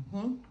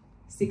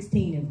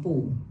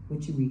 16:4.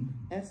 What you read?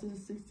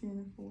 Exodus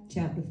 16:4.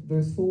 Chapter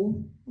verse 4.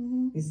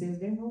 It says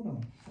there. Hold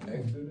on.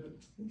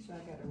 Exodus. Make sure I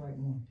got the right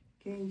one.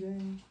 King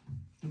James.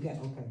 You got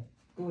okay.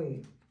 Go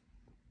ahead.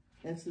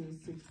 Exodus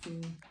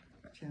 16,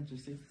 chapter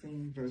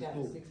 16, verse 4.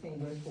 Chapter 16,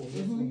 verse 4.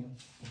 Yes, ma'am.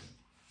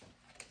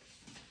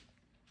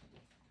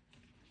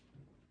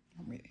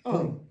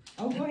 Oh,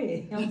 go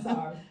ahead. I'm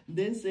sorry.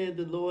 then said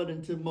the Lord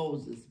unto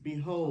Moses,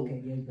 Behold,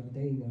 Okay, there you go.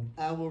 There you go.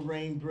 I will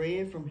rain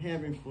bread from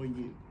heaven for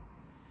you,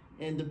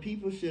 and the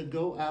people shall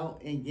go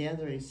out and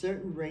gather a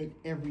certain rate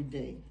every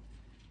day,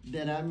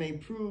 that I may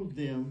prove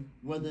them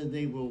whether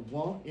they will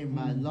walk in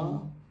my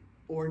law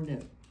or no.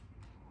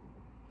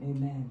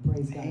 Amen.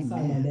 Praise God. Amen.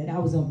 Sorry about that. I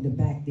was on the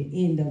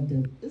end of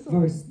the It's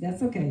verse.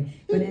 That's okay.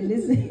 But in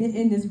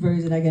this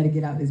version, I got to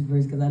get out this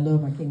verse because I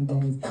love my King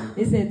James.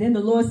 It said, Then the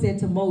Lord said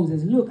to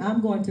Moses, Look,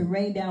 I'm going to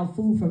rain down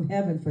food from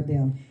heaven for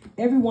them.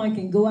 Everyone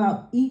can go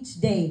out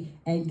each day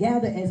and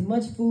gather as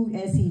much food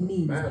as he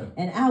needs. Amen.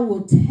 And I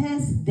will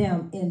test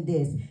them in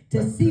this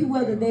to see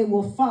whether they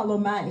will follow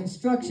my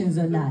instructions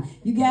or not.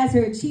 You guys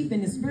heard Chief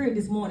in the Spirit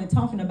this morning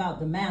talking about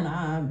the manna.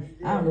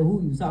 I don't know who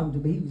he was talking to,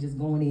 but he was just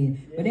going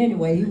in. But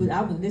anyway,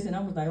 I was listening.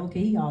 I was like,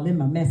 okay, he all in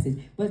my message.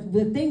 But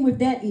the thing with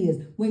that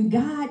is, when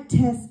God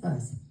tests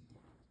us,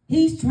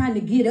 he's trying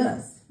to get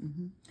us.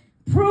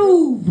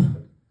 Prove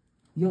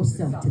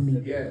yourself to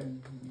me. Yes.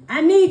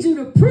 I need you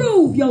to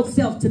prove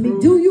yourself to me.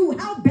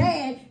 How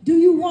bad do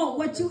you want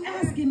what you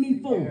asking me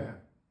for? Yeah.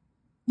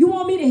 You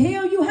want me to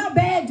heal you? How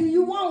bad do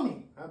you want it?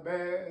 How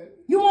bad?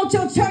 You want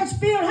your church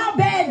filled? How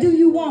bad do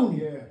you want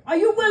it? Yeah. Are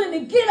you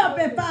willing to get up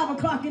at 5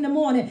 o'clock in the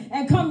morning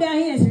and come down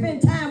here and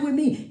spend time with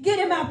me? Get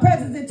in my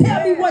presence and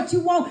tell me what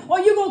you want,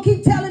 or you going to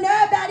keep telling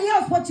everybody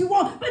else what you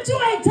want, but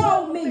you ain't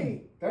told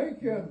me.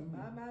 Thank you.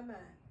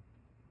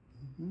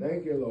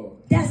 Thank you, Lord.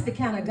 That's the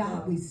kind of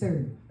God we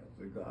serve. That's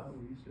the God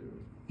we serve.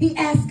 He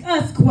asks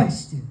us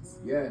questions.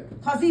 Yes.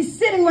 Because he's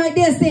sitting right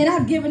there saying,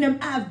 I've given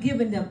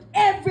them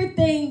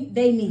everything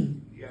they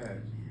need. Yes.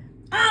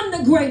 I'm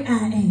the great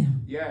I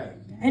am. Yes.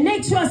 And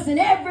they trust in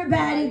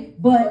everybody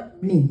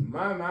but me.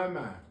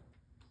 My.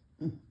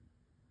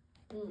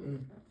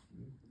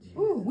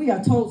 Ooh, we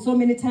are told so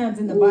many times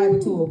in the Bible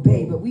to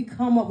obey, but we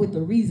come up with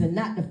a reason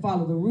not to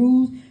follow the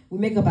rules. We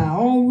make up our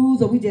own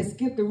rules, or we just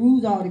skip the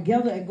rules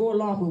altogether and go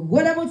along with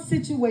whatever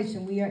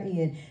situation we are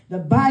in. The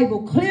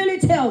Bible clearly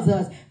tells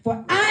us,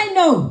 for I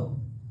know.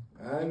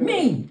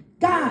 Me,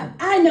 God,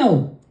 I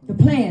know the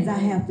plans I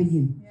have for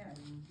you.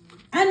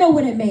 I know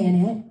where that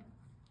man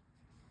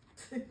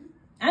at.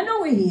 I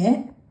know where he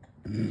at.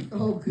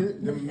 Oh,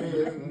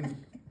 goodness.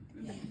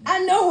 I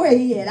know where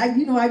he at. I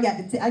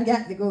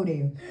got to go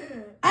there.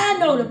 I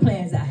know the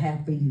plans I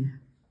have for you.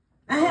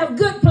 I have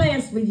good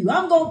plans for you.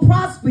 I'm going to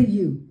prosper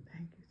you.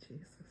 Thank you,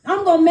 Jesus.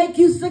 I'm going to make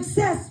you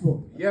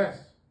successful. Yes.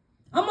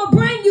 I'm going to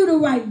bring you the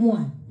right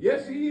one.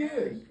 Yes, he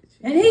is.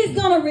 And he's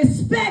going to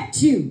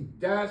respect you.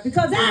 That's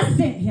because I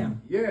sent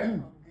him yeah.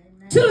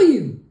 to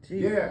you.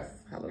 Jesus. Yeah.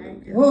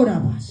 Hallelujah. Hold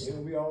on.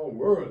 It'll be all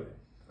worldly.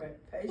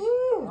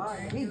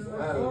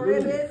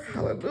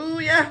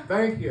 Hallelujah.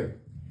 Thank you.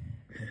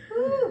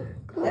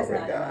 Glory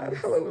to God.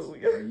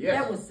 Hallelujah.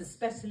 Yes. That was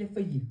especially for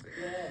you.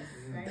 Yes.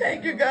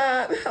 Thank you,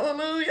 God.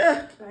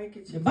 Hallelujah. Thank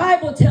you, Jesus. The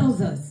Bible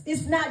tells us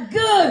it's not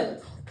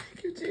good,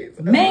 Thank you, Jesus.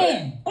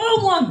 man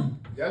or woman,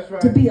 That's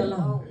right. to be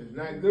alone. It's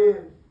not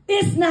good.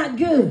 It's not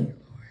good.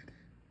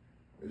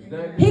 It's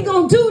not good. He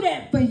gonna do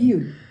that for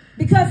you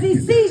because he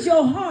sees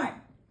your heart.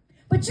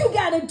 But you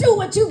gotta do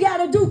what you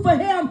gotta do for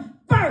him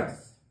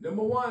first.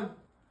 Number one.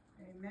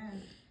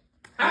 Amen.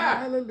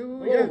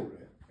 Hallelujah. Glory.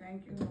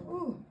 Thank you,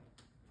 Lord.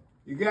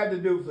 You got to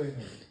do for him.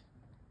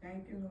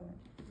 Thank you, Lord.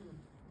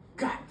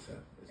 Got to.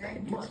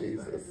 Thank you, you,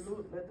 Jesus.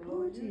 Let the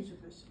Lord use you,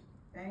 Bishop.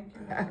 Thank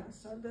you, Lord.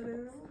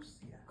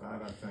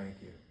 God, I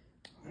thank you.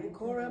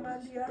 Glory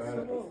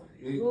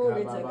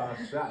Glory to God.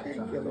 Thank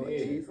you, Lord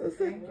Jesus.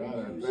 Thank God, I you,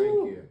 thank Jesus.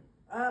 you.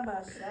 I'm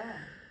my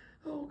side.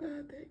 Oh,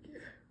 God, thank you.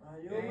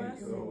 You're my Thank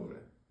you, son. Lord.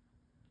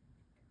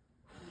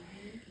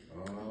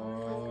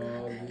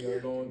 Oh, the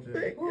anointing.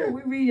 Thank Ooh, you.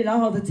 we read it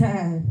all the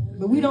time,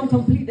 but we don't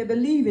completely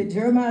believe it.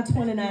 Jeremiah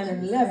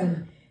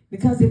 29:11,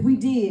 because if we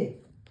did,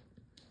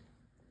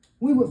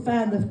 we would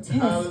find the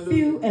test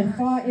few and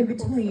far in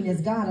between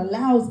as God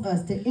allows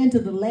us to enter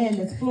the land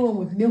that's flowing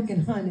with milk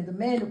and honey, the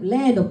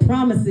land of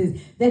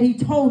promises that he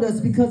told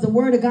us, because the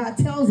word of God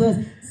tells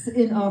us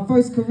in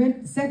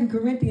 2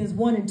 Corinthians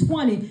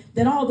 1:20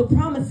 that all the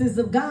promises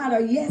of God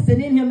are yes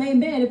and in him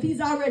amen. If he's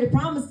already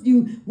promised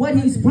you what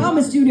he's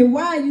promised you, then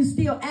why are you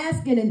still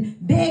asking and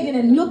begging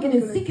and looking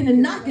and seeking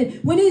and knocking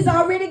when he's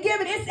already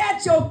given? It's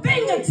at your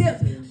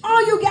fingertips.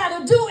 All you got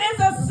to do is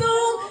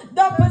assume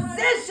the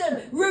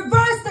position,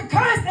 reverse the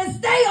curse, and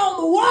stay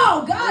on the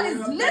wall. God is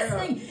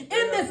listening in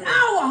this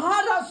hour.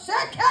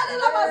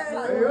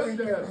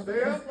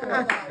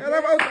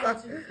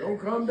 Don't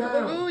come down.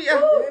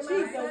 Hallelujah.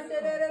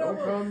 Don't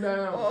come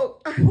down. Oh,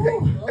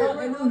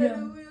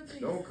 Hallelujah.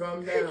 Don't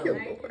come thank you,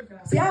 down. Lord.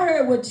 See, I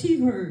heard what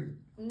Chief heard.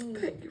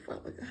 Thank you,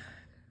 Father God.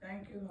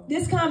 Thank you, Lord.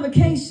 This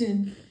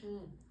convocation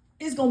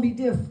is going to be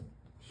different.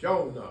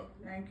 Show enough.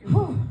 Thank you,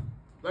 Lord.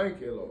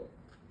 Thank you, Lord.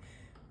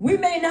 We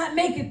may not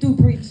make it through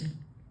preaching.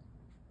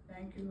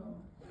 Thank you,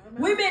 Lord.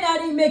 We may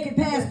not even make it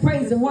past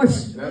praise and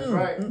worship. That's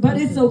right. But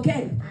it's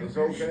okay. It's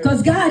okay.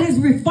 Because God is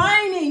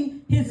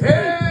refining his people.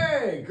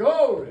 Hey,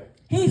 glory.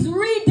 He's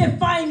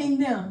redefining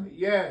them.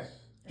 Yes.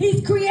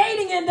 He's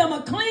creating in them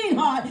a clean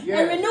heart and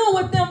renewing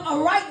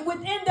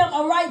within them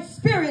a right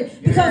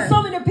spirit. Because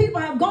so many people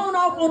have gone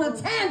off on a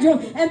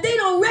tangent and they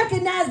don't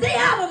recognize they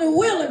out of the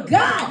will of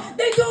God.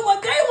 They do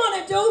what they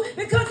want to do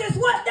because it's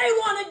what they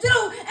want to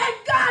do, and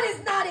God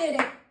is not in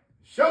it.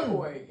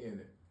 Show ain't in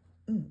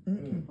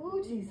it.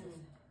 Oh, Jesus.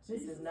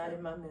 This is not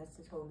in my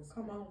message, Holy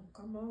Spirit.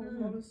 Come on,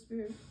 Holy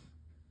Spirit.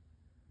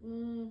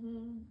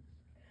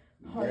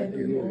 Thank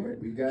you,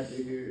 Lord. We got to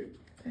hear it.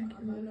 Thank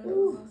you,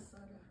 Lord.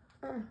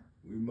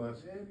 We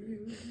must. Thank you,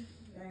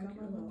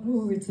 Lord.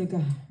 Glory to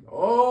God.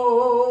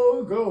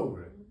 Oh,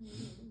 glory.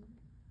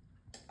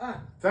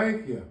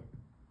 Thank you.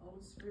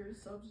 Holy Spirit,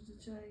 subject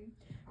to change.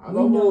 I'm a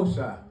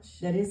Mosai.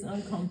 That it's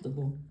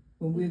uncomfortable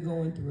when we're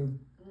going through.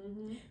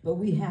 But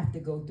we have to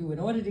go through. In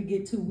order to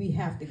get to, we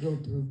have to go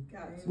through.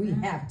 We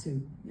have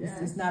to.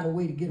 It's not a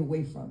way to get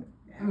away from it.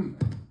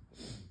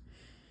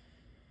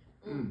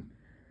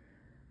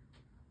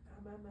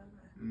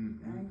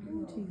 Thank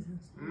you,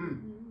 Jesus.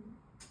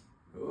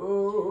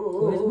 Oh,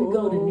 So as we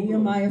go to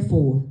Nehemiah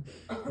 4,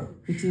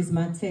 which is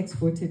my text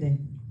for today.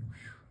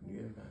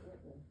 yeah.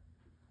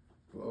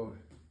 Glory.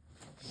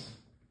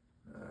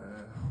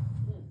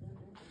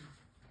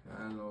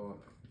 Lord.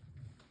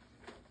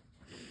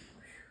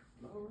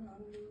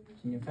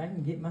 And if I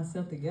can get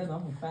myself together,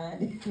 I'm going to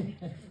find it.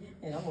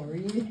 And I'm going to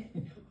read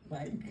it.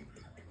 Like,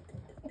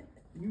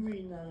 You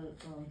reading out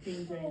of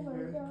King James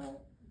Version?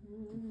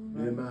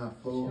 Nehemiah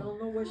She 4. don't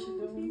know what she's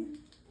doing.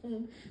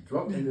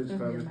 Drunkenness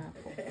coming.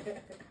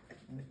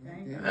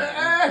 Thank you.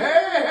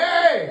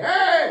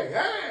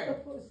 Hey.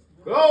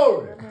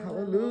 Glory.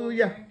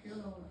 Hallelujah. Thank you,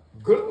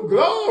 Lord.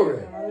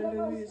 Glory.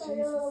 Hallelujah,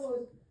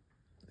 Jesus.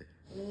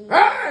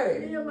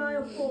 Hey.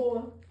 Nehemiah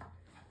 4.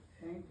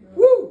 Thank you.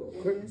 Woo.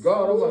 Good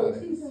God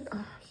Almighty.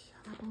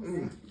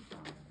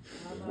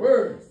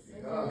 Word.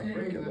 God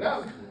brings it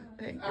out.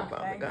 Thank you,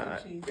 Father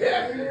God.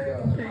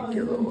 Yeah. Thank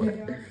you, Lord.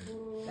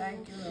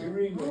 Thank you, You Lord.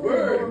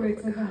 read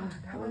the word.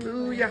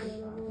 Hallelujah.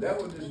 That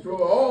will destroy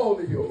all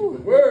of your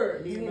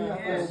word.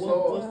 Nehemiah 4,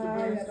 Lord. what's the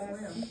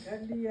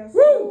verse?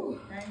 Woo.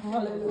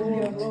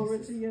 Hallelujah. Glory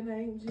to your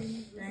name,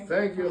 Jesus.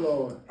 Thank you,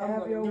 Lord.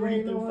 Have your You way,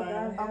 read through Lord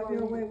God. 5. Have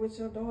your way with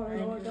your daughter,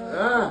 Lord God.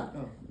 Ah.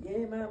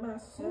 Yeah, my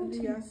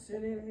Sunday, I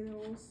sit in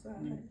the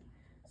side.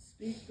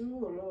 Speak through,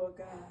 Lord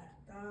God.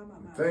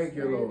 Thank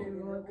you,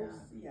 Lord.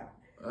 God.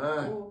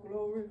 Ah. Oh,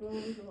 glory,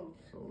 glory, glory.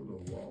 So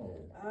the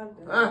wall.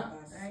 Ah.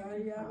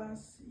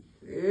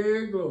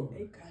 Hey,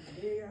 glory.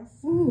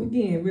 ooh,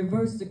 again,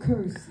 reverse the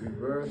curse.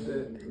 Reverse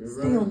it.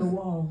 Stay on the Reverse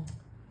wall.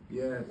 it.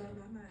 Yes.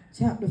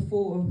 Chapter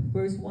 4,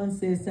 verse 1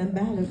 says,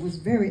 Sanballat was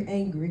very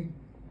angry.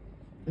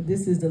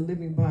 This is the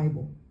Living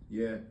Bible.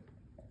 Yeah.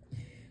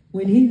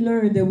 When he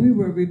learned that we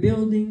were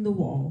rebuilding the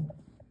wall,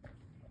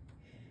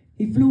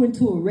 he flew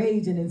into a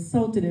rage and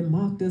insulted and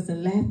mocked us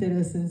and laughed at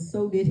us, and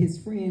so did his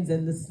friends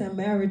and the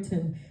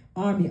Samaritan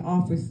army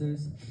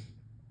officers.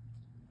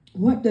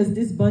 What does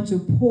this bunch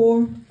of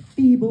poor,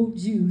 feeble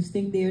Jews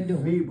think they're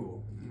doing?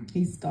 Feeble.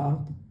 He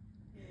scoffed.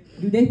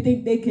 Do they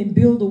think they can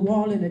build a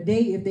wall in a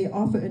day if they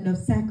offer enough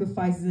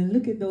sacrifices? And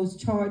look at those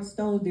charred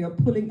stones they are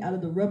pulling out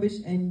of the rubbish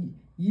and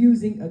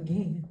using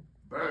again.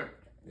 Burnt.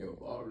 You're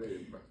already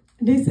burnt.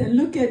 They said,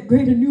 look at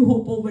Greater New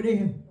Hope over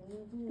there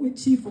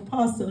with Chief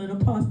Apostle and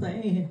Apostle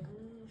Ann.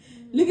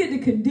 Look at the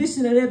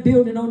condition of that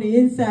building on the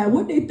inside.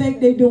 What they think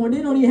they're doing?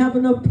 They don't even have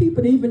enough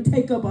people to even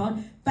take up a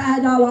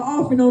 $5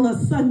 offering on a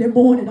Sunday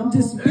morning. I'm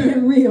just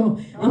being real.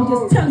 I'm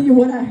just telling you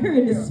what I heard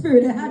in the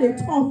spirit and how they're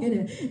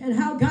talking and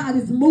how God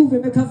is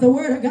moving, because the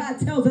word of God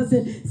tells us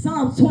in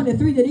Psalms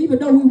 23 that even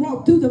though we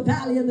walk through the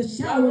valley of the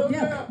shadow of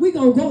death, we're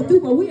going to go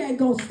through, but we ain't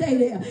going to stay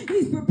there.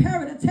 He's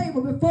preparing a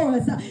table before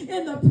us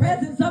in the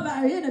presence of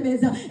our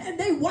enemies, and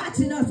they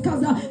watching us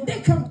because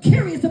they come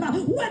curious about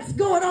what's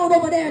going on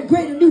over there at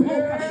Greater New Hope.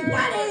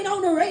 Why they ain't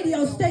on the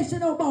radio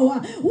station no more?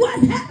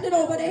 What's happening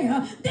over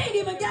there? They ain't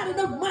even got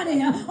enough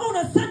money on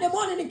a Sunday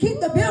morning to keep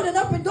the building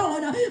up and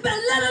going. But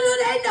little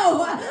do they know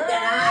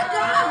that our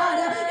God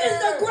is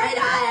the great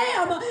I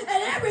am,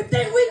 and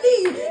everything we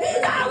need,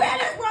 He's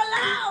already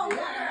allowed.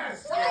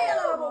 Yes.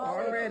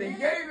 Already. He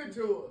gave it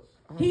to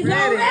us. He's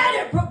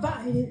already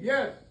provided.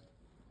 Yes.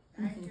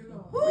 Thank you,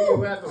 Lord. We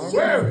don't have to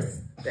worry.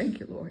 Thank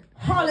you, Lord.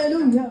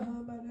 Hallelujah.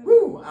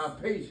 Woo. Our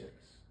patience.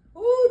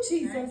 Oh,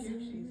 Jesus. Thank you,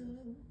 Jesus.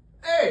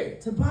 Hey.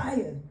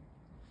 Tobiah.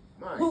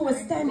 who was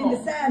standing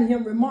beside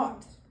him,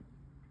 remarked,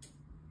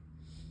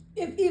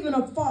 if even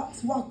a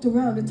fox walked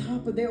around the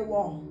top of their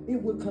wall,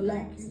 it would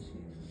collapse.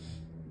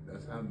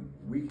 That's how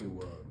weak it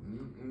was.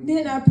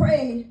 Then I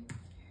prayed,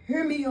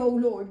 hear me, O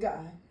Lord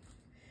God,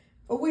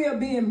 for we are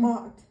being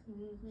mocked.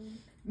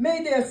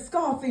 May their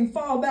scoffing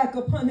fall back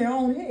upon their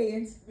own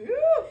heads.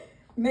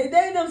 May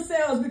they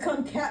themselves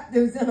become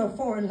captives in a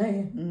foreign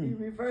land.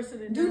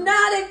 Do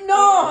not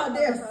ignore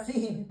their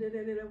sin.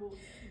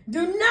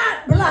 Do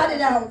not blot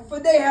it out, for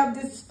they have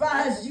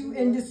despised you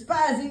and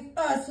despising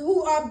us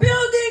who are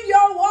building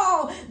your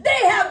wall.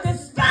 They have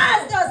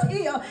despised us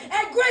here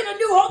at Greater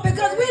New Hope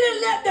because we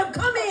didn't let them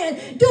come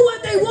in, do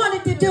what they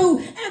wanted to do,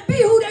 and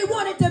be who they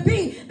wanted to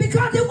be,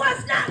 because it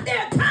was not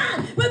their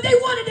time, but they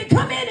wanted to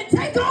come in and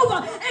take over.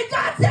 And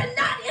God said,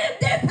 not in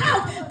this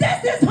house.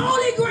 This is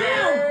holy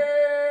ground.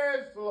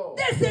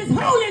 This is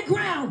holy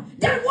ground.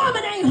 That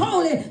woman ain't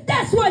holy.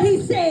 That's what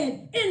he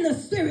said in the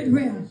spirit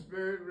realm.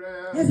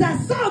 As I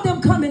saw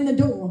them come in the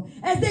door,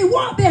 as they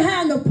walked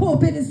behind the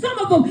pulpit, and some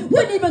of them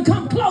wouldn't even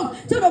come close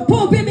to the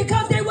pulpit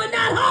because they were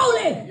not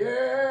holy.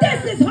 Yes.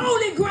 This is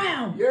holy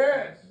ground.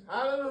 Yes.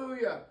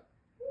 Hallelujah.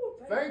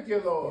 Thank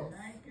you, Lord.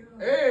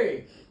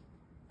 Hey.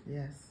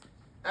 Yes.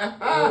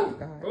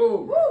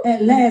 Oh.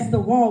 At last, the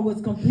wall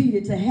was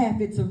completed to half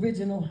its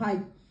original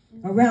height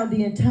around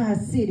the entire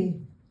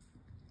city,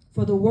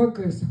 for the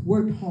workers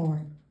worked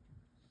hard.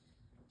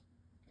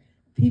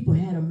 People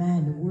had a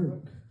mind to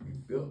work. He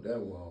built that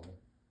wall.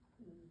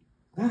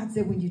 God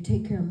said, when you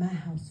take care of my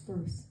house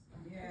first,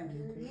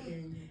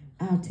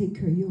 I'll take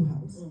care of your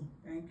house.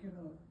 Thank you,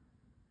 Lord.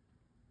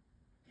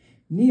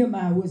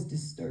 Nehemiah was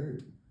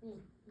disturbed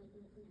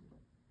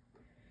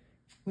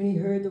when he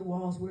heard the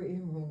walls were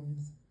in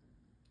ruins,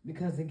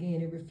 because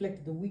again, it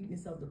reflected the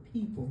weakness of the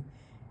people.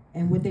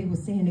 And what they were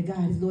saying to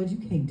God is, Lord, you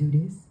can't do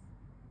this.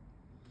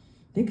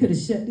 They could have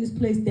shut this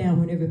place down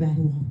when everybody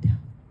walked out.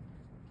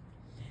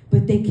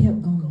 But they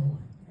kept going.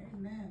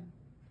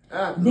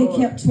 Amen. They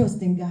kept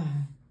trusting God.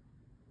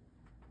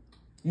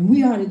 And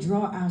we ought to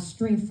draw our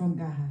strength from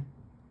God.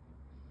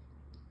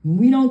 When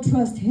we don't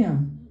trust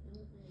him,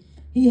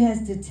 he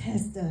has to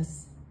test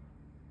us,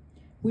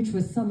 which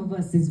for some of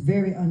us is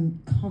very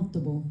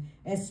uncomfortable,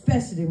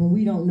 especially when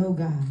we don't know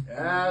God,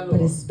 but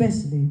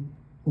especially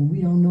when we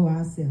don't know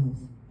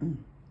ourselves.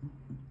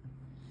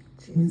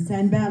 When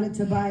Sanballat,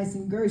 Tobias,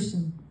 and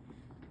Gershom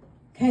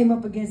came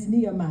up against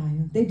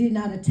Nehemiah, they did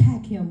not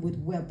attack him with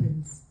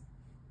weapons.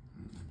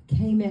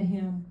 Came at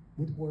him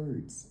with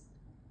words.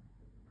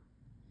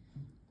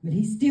 But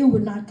he still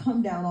would not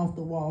come down off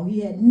the wall.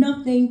 He had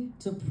nothing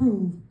to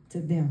prove to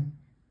them.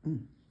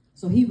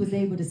 So he was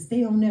able to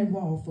stay on that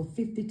wall for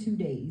 52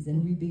 days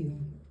and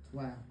rebuild.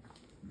 Wow.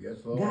 Yes,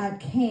 Lord. God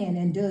can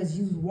and does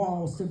use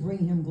walls to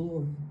bring him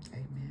glory.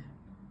 Amen.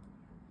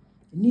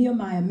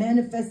 Nehemiah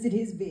manifested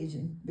his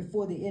vision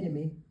before the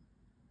enemy.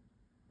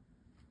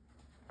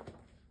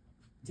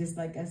 Just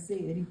like I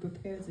said, he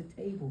prepares a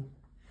table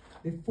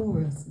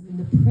before us in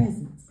the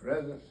presence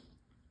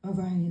of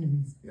our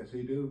enemies. Yes,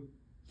 he do.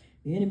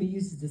 The enemy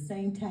uses the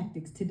same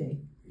tactics today.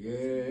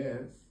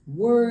 Yes.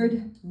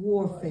 Word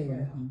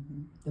warfare.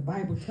 The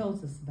Bible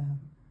tells us about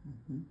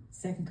it.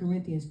 2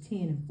 Corinthians 10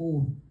 and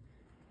 4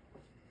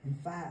 and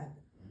 5. It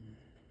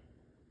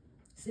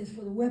says,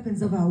 for the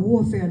weapons of our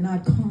warfare are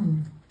not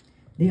carnal.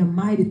 They are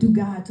mighty through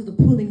God to the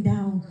pulling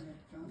down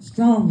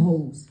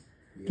strongholds,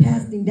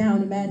 casting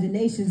down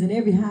imaginations and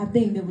every high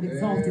thing that would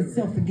exalt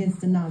itself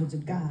against the knowledge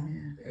of God.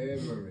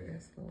 Yes,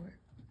 Lord.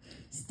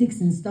 Sticks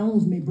and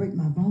stones may break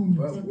my bones.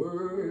 But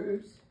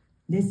words.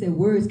 They said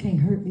words can't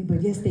hurt me,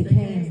 but yes, they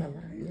can.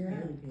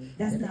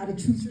 That's not a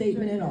true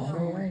statement at all.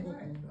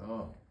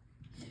 Oh.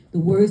 The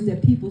words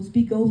that people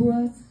speak over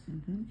us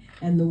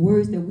and the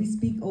words that we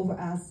speak over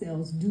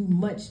ourselves do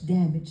much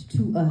damage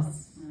to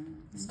us.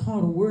 It's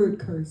called a word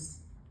curse.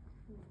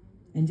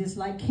 And just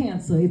like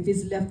cancer, if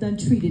it's left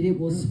untreated, it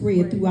will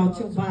spread throughout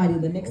your body.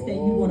 The next thing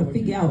you want to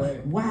figure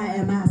out, why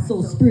am I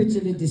so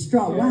spiritually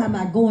distraught? Why am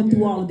I going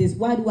through all of this?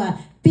 Why do I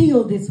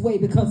feel this way?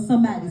 Because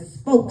somebody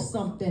spoke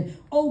something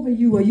over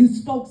you, or you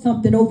spoke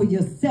something over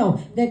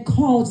yourself that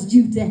caused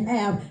you to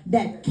have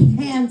that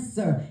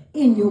cancer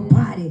in your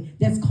body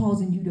that's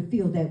causing you to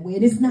feel that way.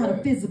 And it's not a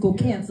physical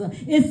cancer.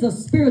 It's a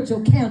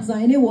spiritual cancer,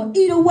 and it will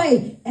eat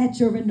away at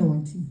your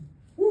anointing.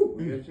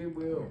 Yes, it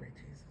will.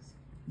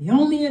 The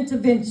only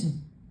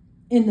intervention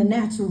in the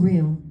natural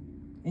realm,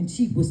 and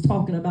Chief was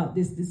talking about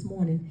this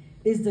morning,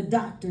 is the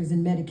doctors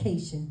and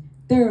medication,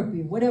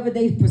 therapy, whatever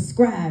they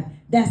prescribe,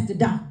 that's the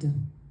doctor.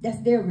 That's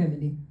their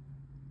remedy.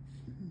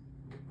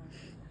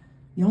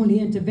 The only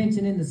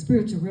intervention in the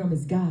spiritual realm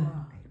is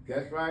God.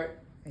 That's right.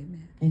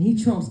 Amen. And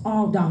he trumps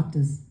all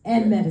doctors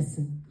and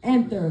medicine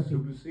and therapy.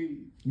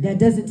 Supersede. That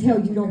doesn't tell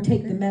you don't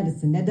take the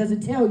medicine. That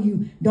doesn't tell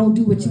you don't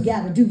do what you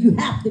got to do. You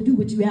have to do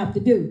what you have to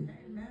do.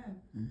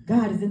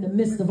 God is in the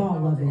midst of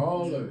all of it.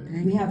 All of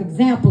it. We have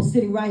examples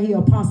sitting right here.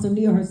 Apostle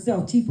Neil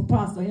herself, Chief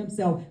Apostle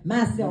himself,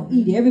 myself,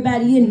 Edie.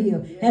 Everybody in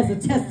here has a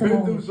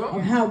testimony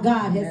of how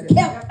God has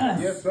kept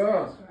us. Yes,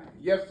 sir.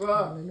 Yes,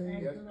 sir.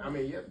 Yes, I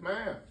mean, yes,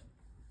 ma'am.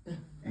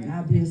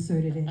 I'll be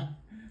asserted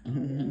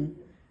in.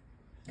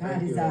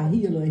 God is our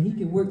healer. He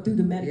can work through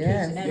the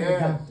medication and the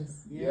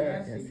doctors.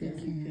 Yes, Yes, he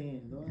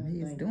can. Lord, And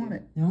he's thank doing you.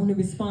 it. The only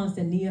response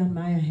that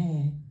Nehemiah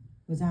had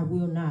was, I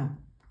will not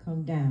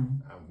come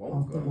down I off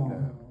won't the come wall.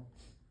 down.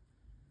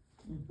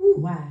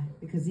 Why?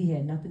 Because he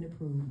had nothing to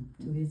prove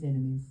to his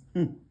enemies.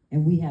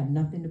 And we have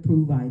nothing to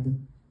prove either.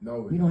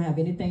 No, We don't have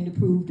anything to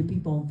prove to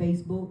people on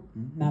Facebook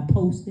by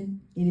posting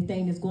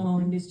anything that's going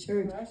on in this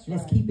church. That's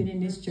Let's right. keep it in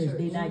this church.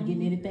 They're not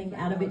getting anything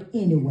out of it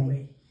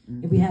anyway.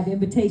 If we have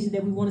invitations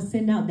that we want to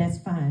send out, that's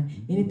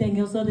fine. Anything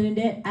else other than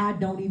that, I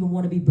don't even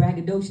want to be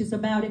braggadocious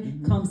about it.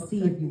 Come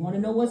see. If you want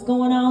to know what's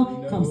going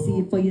on, come see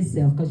it for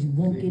yourself, because you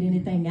won't get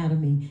anything out of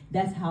me.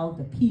 That's how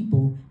the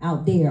people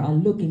out there are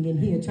looking in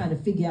here trying to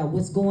figure out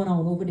what's going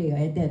on over there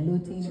at that little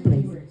teeny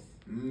place.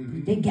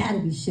 They got to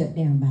be shut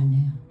down by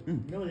now.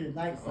 No, the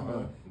lights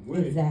on.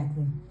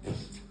 Exactly.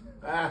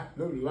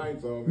 No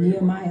lights on.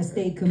 Nehemiah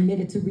stayed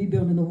committed to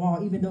rebuilding the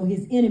wall. Even though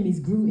his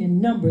enemies grew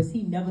in numbers,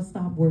 he never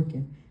stopped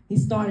working. He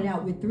started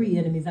out with 3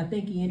 enemies. I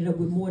think he ended up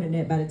with more than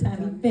that. By the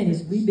time he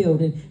finished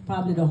rebuilding,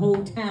 probably the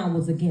whole town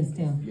was against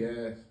him.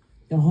 Yes.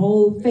 The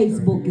whole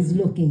Facebook is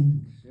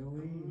looking.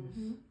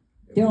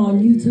 They're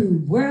on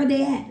YouTube. Where are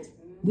they at?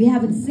 We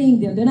haven't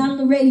seen them. They're not on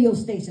the radio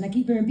station. I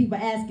keep hearing people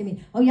asking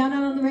me, oh, y'all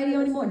not on the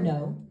radio anymore?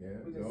 No. Yeah.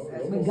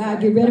 When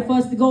God get ready for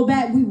us to go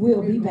back, we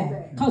will be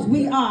back. Because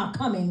we are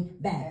coming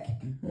back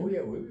Oh,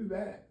 yeah, we'll be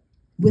back.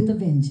 with a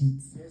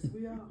vengeance. Yes,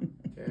 we are.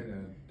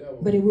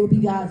 But it will be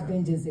God's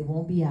vengeance. It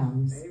won't be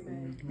ours.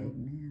 Amen.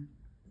 Amen.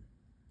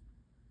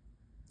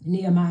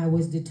 Nehemiah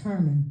was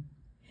determined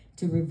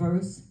to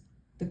reverse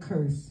the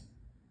curse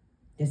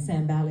that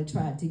Sanballat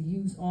tried to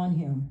use on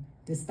him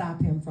to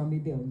stop him from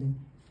rebuilding.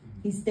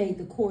 He stayed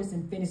the course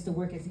and finished the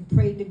work as he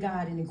prayed to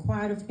God and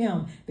inquired of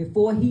him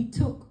before he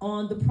took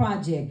on the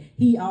project.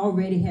 He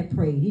already had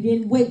prayed. He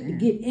didn't wait to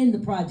get in the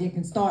project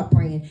and start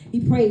praying. He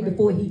prayed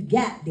before he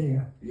got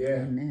there.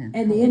 Yeah. Amen.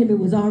 And the enemy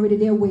was already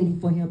there waiting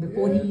for him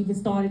before he even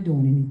started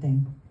doing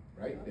anything.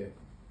 Right there.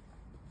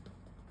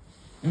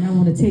 And I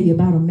want to tell you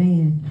about a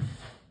man.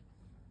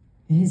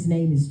 And his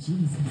name is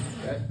Jesus.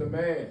 That's the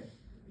man.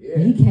 Yeah.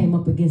 And he came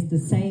up against the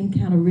same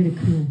kind of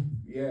ridicule.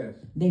 Yes.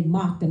 They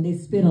mocked him. They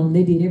spit on him.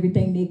 They did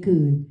everything they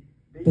could.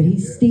 But he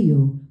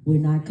still would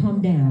not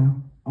come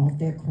down off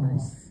that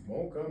cross.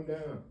 Won't come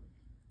down.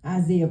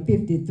 Isaiah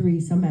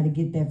 53. Somebody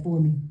get that for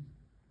me.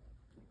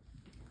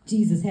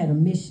 Jesus had a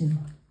mission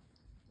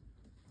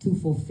to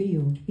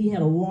fulfill. He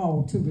had a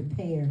wall to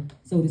repair,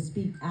 so to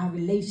speak. Our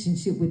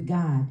relationship with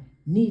God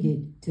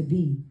needed to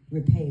be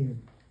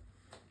repaired.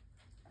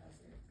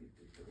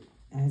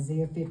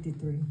 Isaiah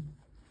 53.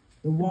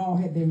 The wall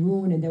had been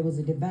ruined and there was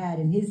a divide,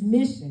 and his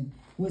mission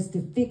was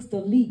to fix the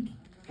leak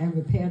and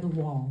repair the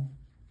wall.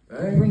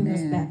 Bring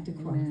us back to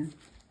Christ. Amen.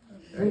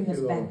 Bring us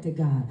back to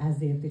God.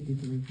 Isaiah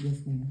 53.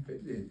 Yes, ma'am.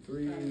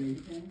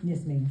 53.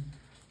 Yes, ma'am.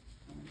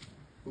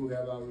 Who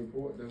have our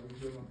report? That we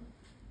fill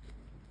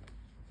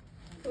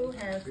Who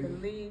has to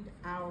lead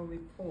our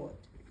report,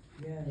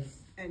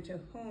 Yes. and to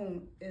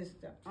whom is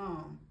the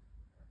arm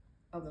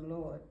of the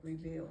Lord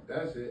revealed?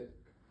 That's it.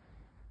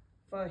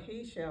 For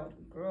he shall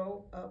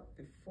grow up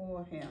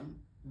before him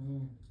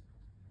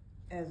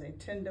as a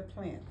tender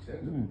plant,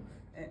 and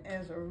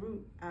as a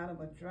root out of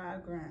a dry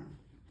ground.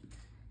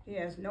 He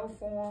has no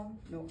form,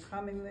 no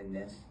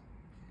comeliness,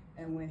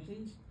 and when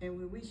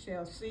we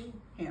shall see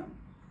him,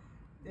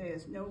 there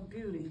is no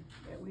beauty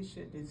that we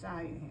should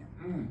desire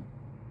him.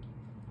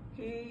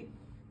 He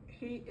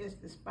is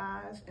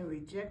despised and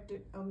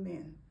rejected of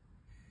men,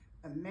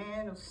 a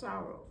man of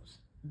sorrows,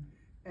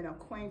 and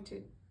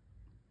acquainted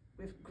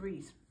with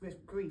grief,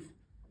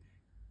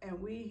 and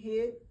we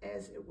hid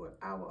as it were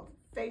our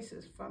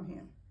faces from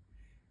him.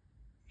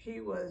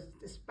 He was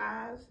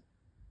despised,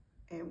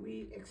 and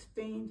we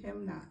esteemed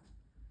him not.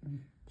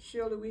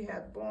 Surely he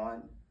has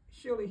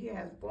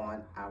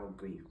borne our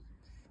grief,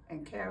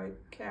 and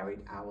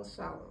carried our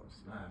sorrows.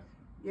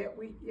 Yet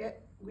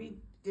we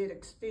did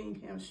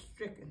esteem him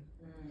stricken,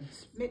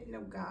 smitten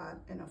of God,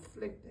 and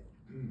afflicted.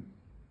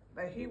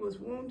 But he was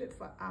wounded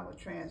for our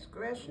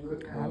transgression.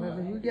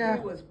 Hallelujah. He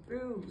was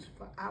bruised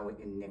for our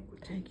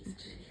iniquities.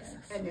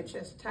 And the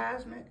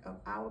chastisement of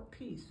our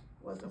peace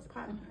was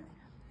upon him.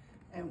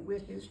 And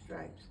with his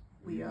stripes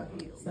we are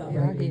healed. We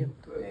are healed.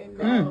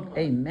 Amen.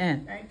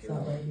 Amen. Thank So you.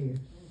 right here.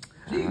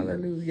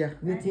 Hallelujah.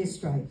 With his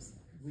stripes.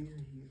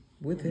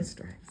 With his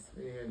stripes.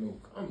 They ain't no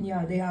coming.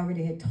 Yeah, they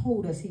already had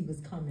told us he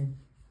was coming.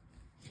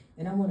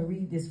 And I want to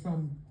read this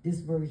from this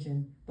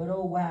version. But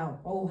oh wow,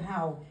 oh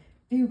how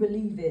few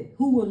believe it.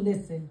 Who will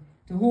listen?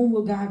 To whom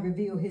will God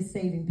reveal his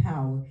saving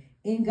power?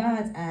 In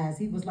God's eyes,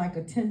 he was like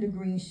a tender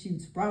green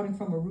shoot sprouting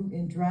from a root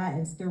in dry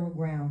and sterile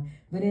ground.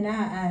 But in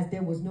our eyes,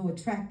 there was no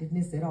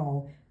attractiveness at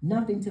all.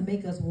 Nothing to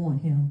make us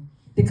want him,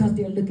 because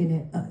they're looking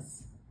at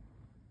us.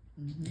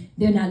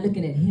 They're not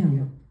looking at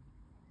him.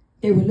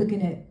 They were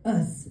looking at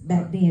us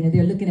back then, and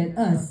they're looking at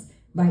us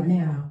right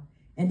now.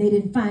 And they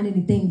didn't find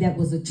anything that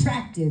was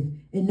attractive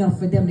enough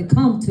for them to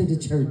come to the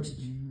church,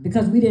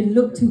 because we didn't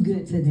look too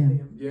good to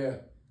them. Yeah.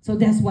 So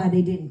that's why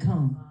they didn't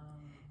come.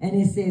 And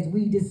it says,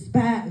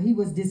 he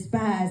was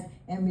despised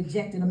and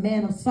rejected, a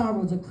man of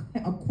sorrows,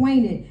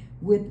 acquainted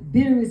with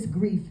bitterest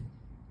grief.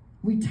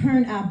 We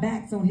turned our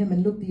backs on him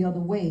and looked the other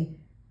way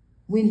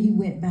when he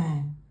went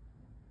by.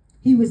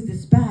 He was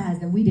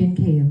despised and we didn't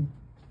care.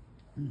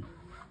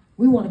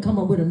 We want to come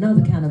up with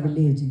another kind of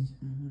religion.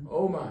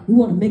 Oh my. We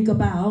want to make up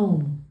our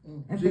own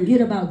and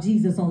forget about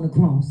Jesus on the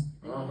cross.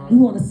 We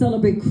want to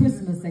celebrate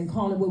Christmas and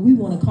call it what we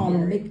want to call it,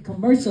 and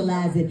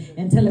commercialize it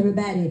and tell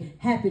everybody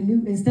Happy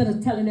New, instead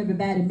of telling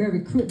everybody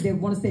they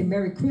want to say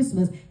Merry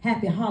Christmas,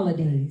 Happy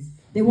Holidays.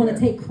 They want to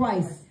take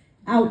Christ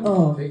out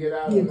of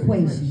the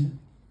equation.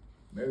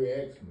 Merry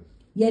Xmas.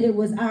 Yet it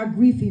was our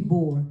grief he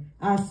bore,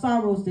 our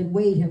sorrows that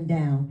weighed him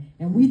down.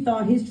 And we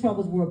thought his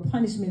troubles were a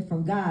punishment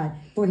from God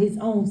for his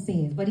own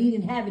sins. But he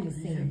didn't have any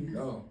sins.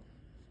 No.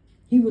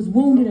 He was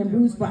wounded and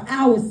bruised for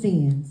our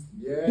sins.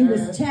 Yes. He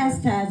was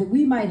chastised that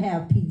we might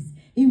have peace.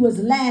 He was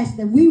lashed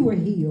and we were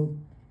healed.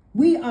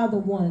 We are the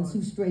ones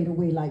who strayed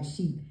away like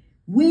sheep.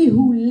 We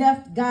who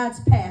left God's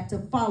path to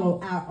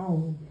follow our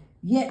own.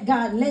 Yet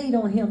God laid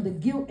on him the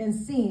guilt and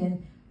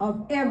sin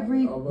of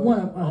every one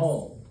of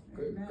us.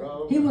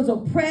 He was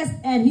oppressed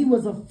and he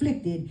was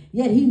afflicted,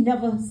 yet he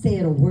never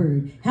said a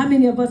word. How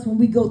many of us, when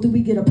we go through,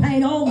 we get a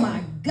pain? Oh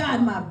my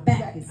God, my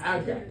back is...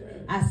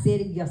 I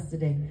said it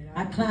yesterday.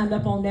 I climbed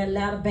up on that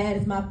ladder bad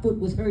as my foot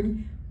was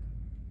hurting.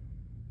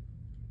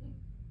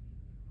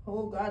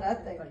 Oh God, I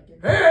thank you.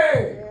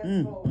 Hey!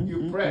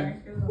 You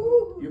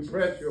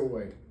press your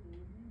way.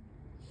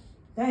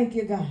 Thank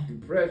you, God. You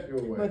press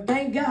your way. But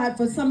thank God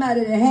for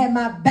somebody that had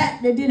my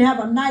back, that didn't have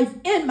a knife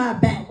in my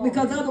back.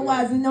 Because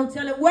otherwise, there's no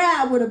telling where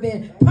I would have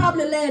been.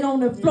 Probably laying on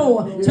the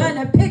floor, trying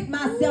to pick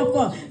myself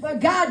up. But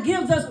God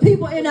gives us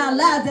people in our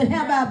lives that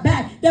have our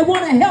back, that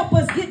want to help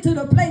us get to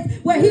the place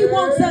where he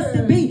wants us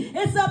to be.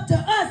 It's up to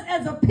us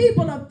as a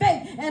people of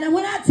faith. And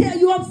when I tell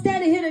you I'm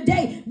standing here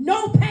today,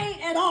 no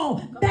pain at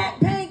all. Back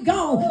pain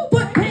gone.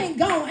 Foot pain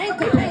gone.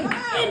 Ankle pain.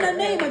 In the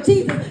name of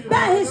Jesus.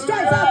 By his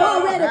stripes I've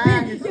already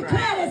been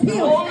declared as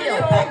healed.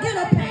 And if I get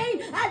a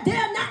pain, I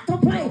dare not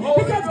complain.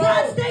 Because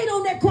God stayed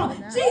on that cross.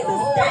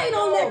 Jesus stayed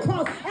on that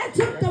cross and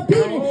took the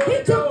beating.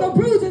 He took the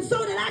bruising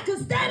so that I could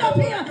stand up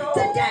here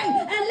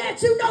today and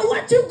let you know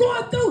what you're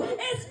going through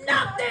is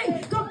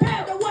nothing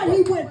compared to what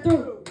he went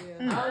through.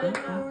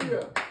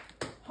 Hallelujah.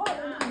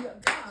 Hallelujah,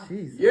 God.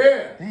 Jesus.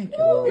 Yeah. Thank you,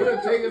 Lord.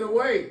 He'll take it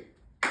away.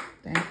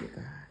 Thank you,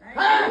 God.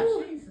 Thank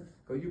you, Jesus.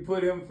 Because you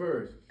put him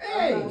first.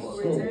 Hey.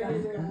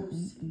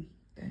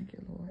 Thank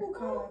you, Lord. Oh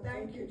God,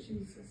 thank you,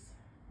 Jesus.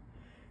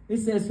 It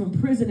says from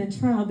prison and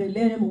trial, they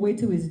led him away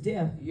to his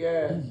death.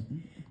 Yes.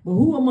 But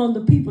who among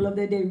the people of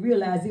that day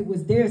realized it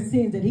was their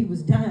sins that he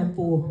was dying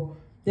for,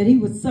 that he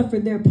was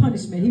suffering their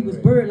punishment? He was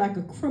buried like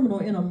a criminal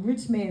in a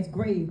rich man's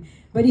grave,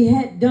 but he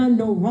had done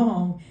no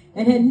wrong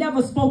and had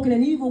never spoken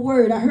an evil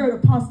word. I heard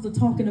Apostle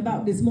talking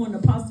about this morning,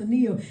 Apostle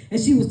Neil, and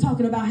she was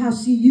talking about how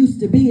she used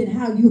to be and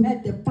how you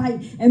had to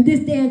fight. And this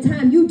day and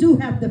time, you do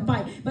have to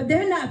fight. But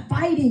they're not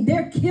fighting.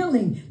 They're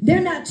killing. They're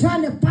not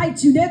trying to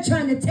fight you. They're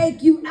trying to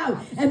take you out.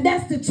 And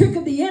that's the trick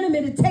of the enemy,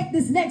 to take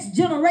this next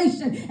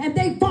generation. And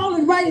they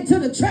falling right into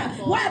the trap.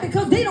 Why?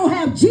 Because they don't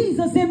have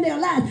Jesus in their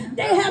lives.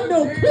 They have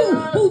no clue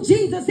who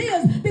Jesus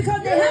is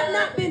because they have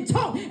not been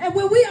taught. And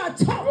when we are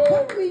taught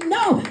what we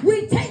know,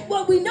 we take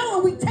what we know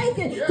and we take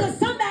it to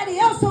somebody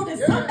else so that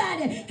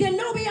somebody can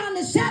know beyond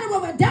the shadow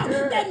of a doubt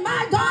that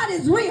my God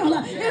is real.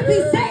 If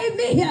he saved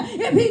me here,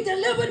 if he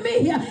delivered me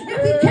here,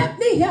 if he kept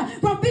me here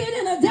from being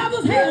in a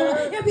devil's hell,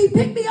 if he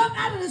picked me up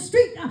out of the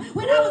street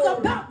when I was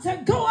about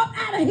to go up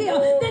out of here,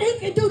 then he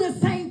can do the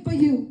same for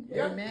you.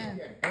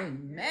 Amen.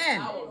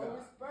 Amen.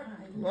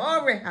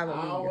 Glory.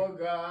 Hallelujah. Our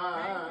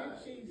God.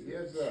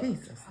 Yes, sir.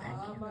 Jesus. Thank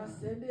you.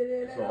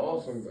 It's an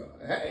awesome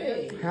God.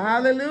 Hey.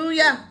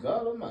 Hallelujah.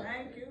 God Almighty.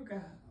 Thank you,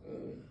 God.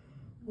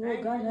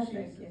 Oh, God, I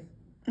thank you.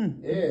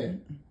 Yeah.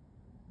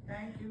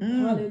 Thank you.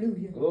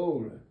 Hallelujah.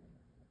 Glory.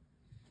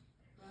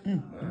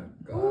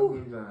 God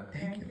is mine.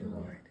 Thank you,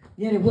 Lord.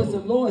 Yet it was the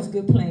Lord's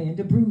good plan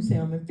to bruise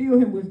him and fill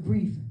him with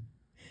grief.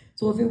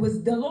 So if it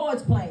was the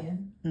Lord's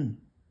plan,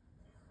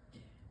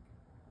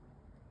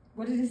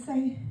 what did it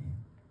say?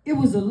 It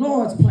was the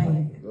Lord's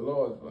plan. The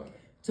Lord's plan.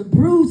 To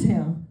bruise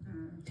him,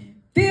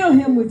 fill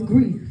him with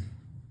grief.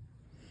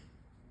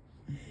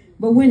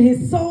 But when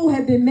his soul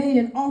had been made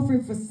an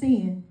offering for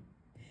sin,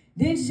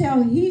 then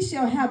he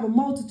shall have a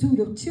multitude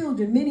of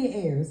children, many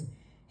heirs.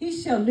 He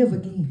shall live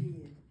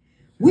again.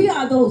 We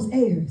are those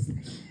heirs.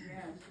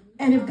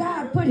 And if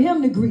God put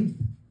him to grief,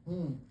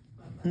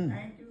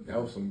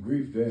 That was some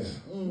grief there.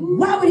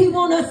 why would he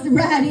want us to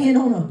ride in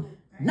on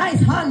a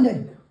nice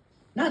Honda?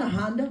 Not a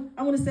Honda.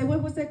 I want to say,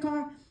 what's that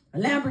car? A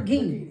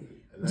Lamborghini.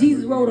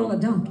 Jesus rode on a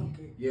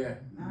donkey. Yeah.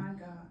 My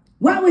God.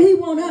 Why would he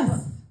want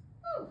us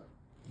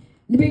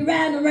to be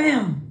riding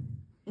around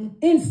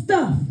in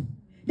stuff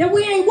that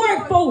we ain't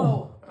worked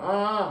for?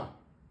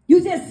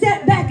 You just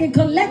sat back and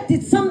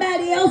collected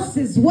somebody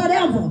else's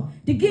whatever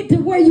to get to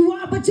where you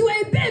are, but you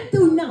ain't been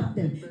through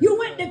nothing. You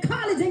went to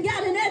college and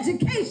got an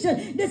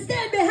education to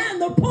stand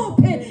behind the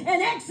pulpit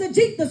and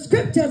exegete the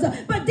scriptures,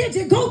 but did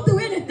you go through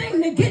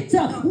anything to get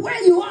to where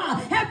you are?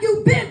 Have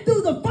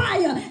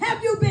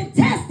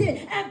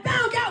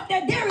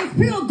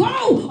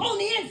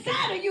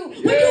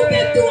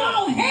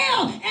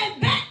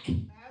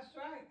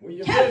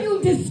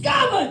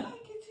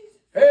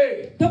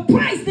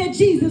price that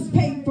Jesus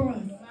paid for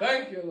us.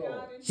 Thank you,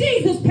 Lord.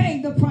 Jesus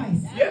paid the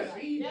price. Yes,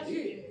 he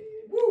did.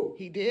 Woo.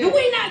 He did. And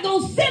we're not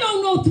going to sit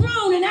on no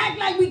throne and act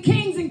like we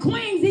kings and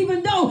queens,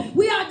 even though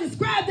we are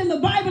described in the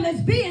Bible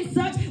as being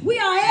such. We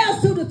are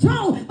heirs to the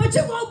throne, but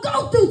you're going to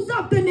go through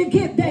something to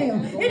get there.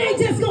 It ain't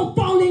just going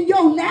to fall in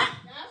your lap.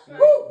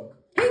 Woo.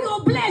 He going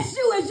to bless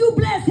you as you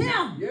bless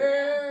him.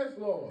 Yes,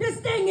 Lord. This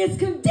thing is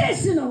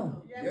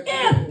conditional. Yes,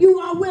 If you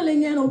are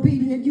willing and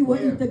obedient, you will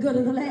eat the good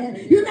of the land.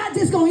 You're not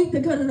just going to eat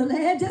the good of the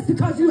land just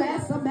because you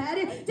ask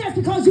somebody, just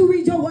because you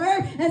read your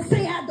word and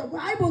say, the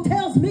Bible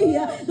tells me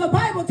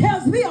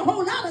a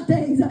whole lot of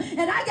things.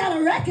 And I got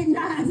to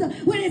recognize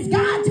when it's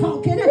God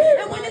talking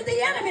and when it's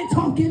the enemy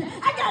talking.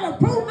 I got to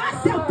prove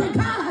myself to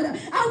God.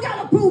 I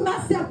got to prove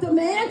myself to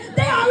man.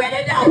 They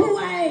already know who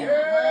I am.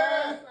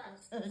 Yes.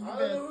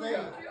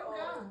 Hallelujah.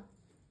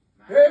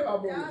 Hey, my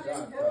boy,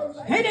 God.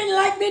 They didn't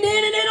like me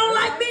then and they don't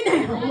like me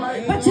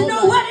now. But you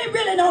know what? It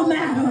really don't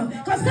matter.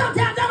 Because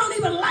sometimes I don't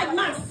even like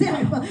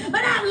myself.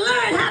 But I've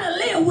learned how to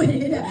live with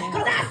it.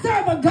 Because I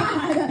serve a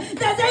God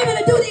that's able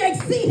to do the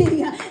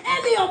exceeding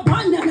and the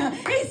abundant.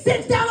 He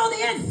sits down on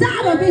the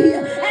inside of me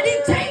and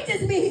he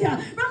changes me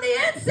from the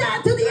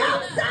inside to the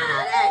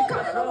outside. Hey,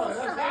 That's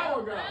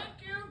our God.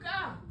 Thank you,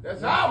 God.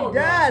 That's our God.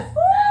 Yes.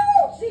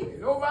 woo, Jesus.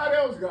 Nobody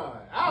else God.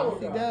 Our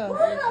He God. does.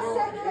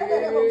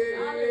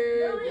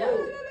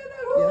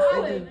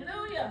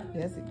 Hallelujah.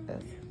 Yes, he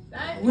does.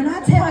 When I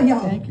tell y'all,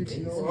 Thank you,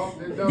 Jesus.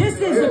 this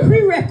is a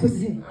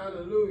prerequisite.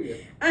 Hallelujah.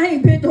 I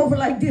ain't bent over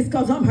like this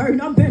because I'm hurting.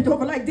 I'm bent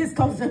over like this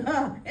because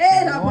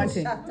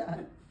Anointing.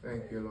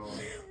 Thank you, Lord.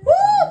 Woo,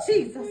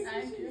 Jesus.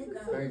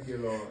 Thank you,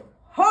 Lord.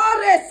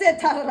 Hallelujah.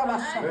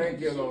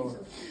 Thank you, Lord.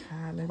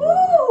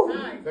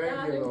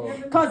 Thank you,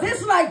 Lord. Because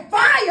it's like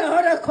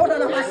fire.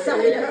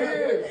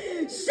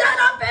 Shut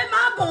up in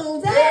my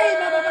bones.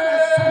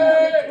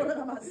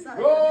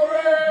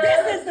 Glory.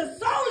 This is the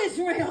soulish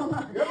realm.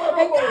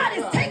 And God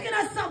is taking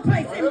us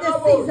someplace in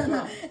this season.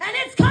 And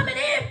it's coming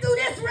in through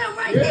this realm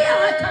right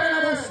here.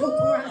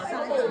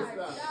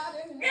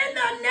 In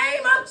the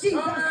name of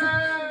Jesus.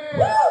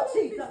 Woo,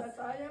 Jesus.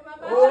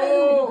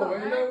 Oh,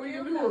 ain't nothing we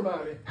can do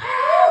about it.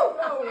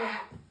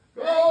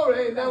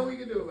 Glory, ain't nothing we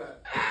can do about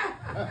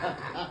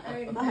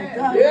it. My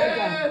God.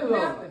 Yes,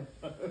 Lord.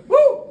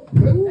 Woo!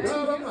 Good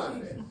God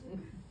Almighty.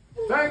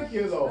 Thank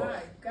you, Lord.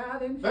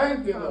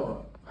 Thank you,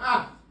 Lord.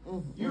 Ah,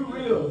 you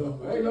real.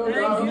 Ain't no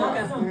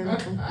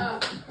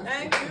doubt.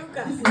 Thank you,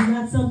 God. This is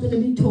not something to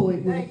be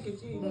toyed with. Thank you,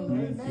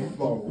 Jesus. It's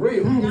for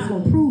real. God is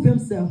going to prove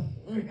himself.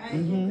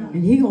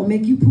 And he going to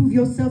make you prove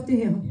yourself to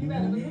him.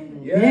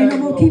 You ain't no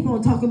more keep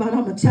on talking about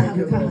I'm a child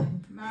of God.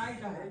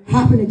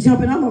 Hopping and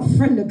jumping, I'm a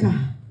friend of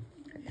God.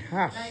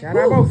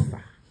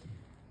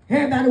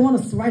 Everybody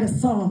want to write a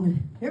song.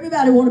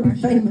 Everybody want to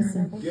be famous.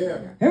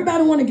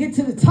 Everybody want to get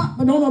to the top,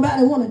 but don't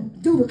nobody want to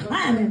do the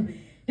climbing.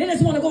 They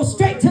just want to go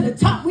straight to the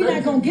top. We're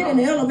not going to get in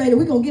the elevator.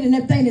 We're going to get in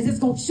that thing that's just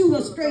going to shoot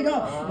us straight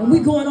up. And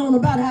we're going on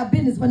about our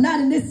business, but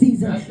not in this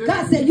season.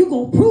 God said you're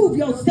going to prove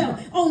yourself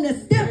on the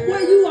step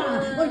where you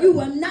are, or you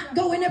will not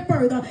go any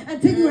further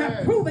until you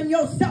have proven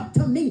yourself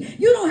to me.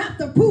 You don't have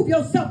to prove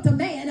yourself to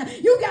man.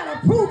 You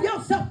got to prove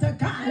yourself to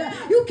God.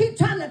 You keep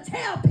trying to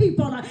tell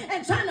people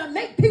and trying to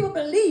make people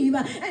believe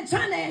and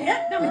trying to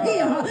help them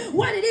hear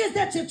what it is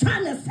that you're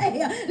trying to say.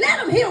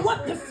 Let them hear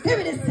what the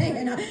Spirit is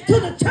saying to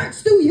the church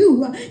through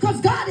you, because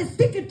God is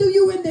speaking through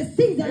you in this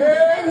season,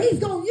 and he's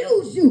going to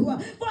use you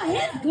for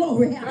his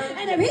glory.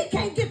 And if he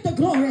can't get the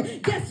glory,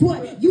 guess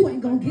what? You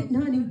ain't going to get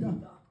none either.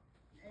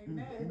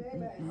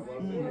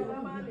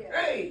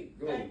 Hey,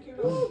 Thank you,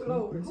 Lord.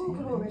 Glory.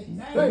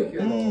 thank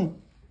you, Lord.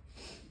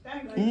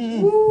 Thank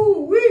you.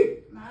 Woo-wee.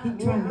 Keep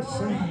trying to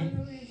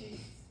shine.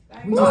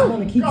 We just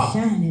want to keep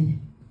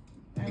shining.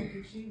 Thank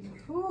you, Jesus.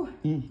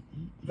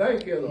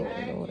 Thank you, Lord.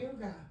 Thank you,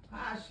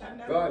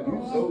 God. God,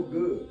 you so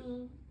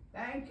good.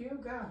 Thank you,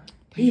 God.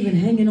 Even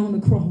hanging on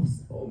the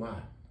cross Oh, my.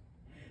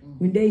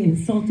 when they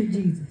insulted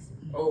Jesus.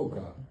 Oh,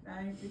 God.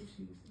 Thank you,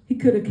 Jesus. He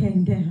could have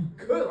came down,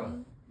 Coulda.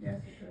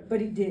 Yes, it could. but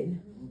he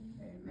didn't.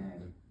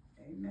 Amen.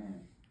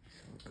 Amen.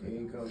 He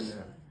ain't come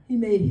down. He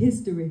made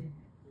history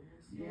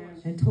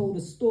Yes. and told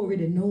a story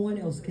that no one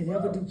else could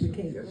ever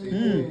duplicate. Yes, he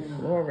did.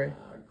 Glory.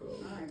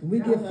 We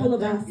get full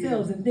of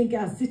ourselves and think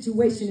our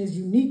situation is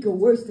unique or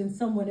worse than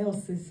someone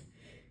else's.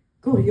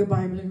 Go to your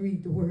Bible and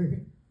read the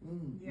word.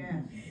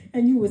 Yeah.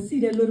 And you will see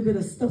that little bit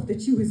of stuff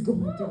that you is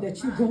going through,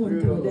 that you're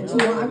going through, that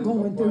you are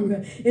going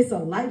through. It's a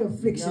light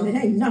affliction. It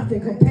ain't nothing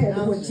compared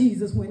to what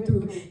Jesus went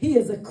through. He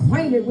is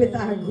acquainted with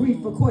our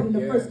grief, according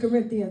to 1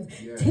 Corinthians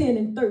 10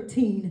 and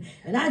 13.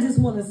 And I just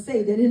want to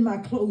say that in my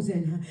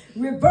closing,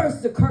 reverse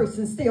the curse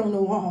and stay on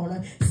the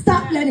wall.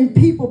 Stop letting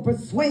people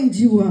persuade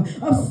you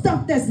of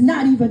stuff that's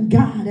not even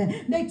God.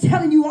 They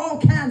telling you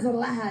all kinds of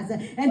lies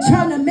and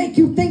trying to make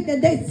you think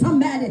that they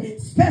somebody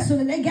special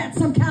and they got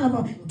some kind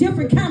of a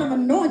different kind of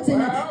anointing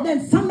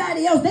than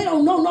somebody else. They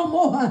don't know no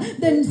more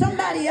than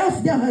somebody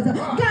else does.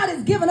 God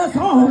has given us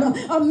all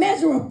a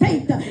measure of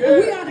faith, and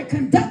we ought to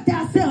conduct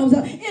ourselves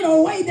in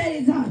a way that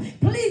is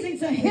pleasing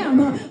to him.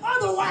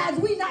 Otherwise,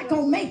 we're not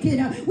going to make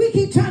it. We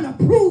keep trying to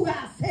prove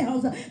ourselves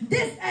ourselves.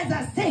 This, as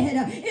I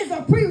said, is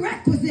a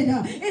prerequisite.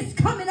 It's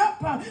coming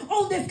up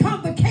on this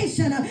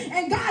convocation.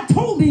 And God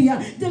told me,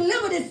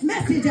 deliver this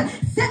message,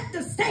 set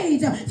the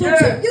stage.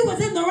 So you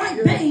was in the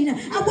right vein.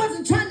 I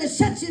wasn't trying to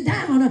shut you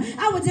down.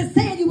 I was just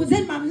saying you was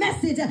in my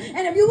message.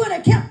 And if you would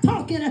have kept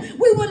talking,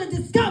 we would have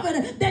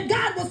discovered that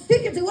God was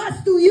speaking to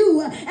us through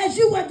you as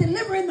you were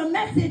delivering the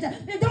message.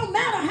 It don't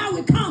matter how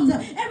it comes.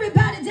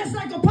 Everybody, just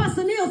like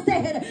Apostle Neil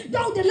said,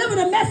 don't deliver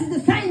the message the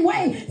same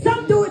way.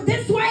 Some do it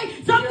this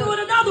way, some do it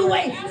another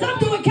way. Some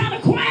do it kind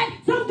of quiet,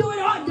 some do it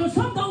hard,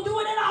 some don't do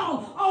it at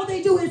all. All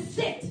they do is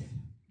sit.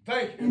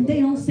 And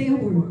they don't say a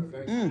word.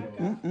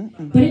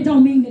 But it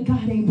don't mean that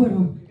God ain't with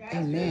them.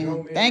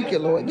 Amen. Thank you,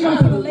 Lord. You don't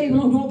put a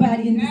label on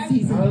nobody in this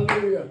season.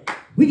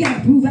 We got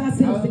to prove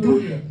ourselves to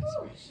God.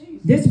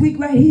 This week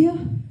right here,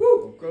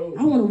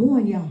 I want to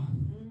warn y'all.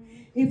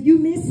 If you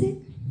miss it,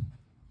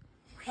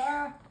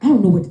 I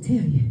don't know what to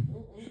tell you.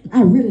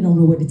 I really don't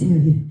know what to tell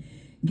you.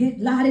 Get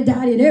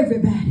lottie-dottie and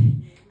everybody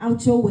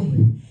out your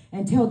way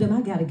and tell them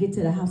I got to get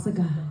to the house of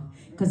God.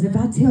 Because if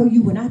I tell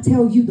you, when I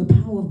tell you the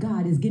power of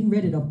God is getting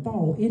ready to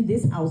fall in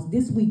this house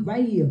this week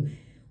right here,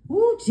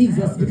 oh,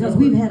 Jesus, because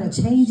we've had a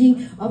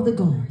changing of the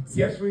guards.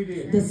 Yes, we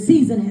did. The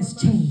season has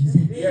changed.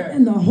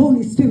 And the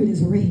Holy Spirit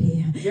is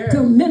ready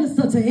to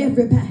minister to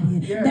everybody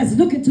that's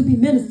looking to be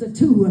ministered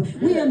to.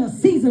 We're in a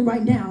season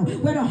right now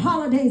where the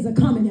holidays are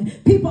coming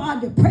and people are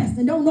depressed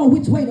and don't know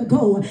which way to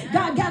go.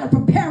 God got to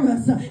prepare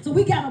us. So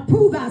we got to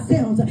prove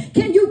ourselves.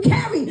 Can you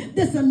carry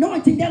this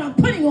anointing that I'm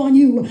putting on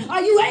you?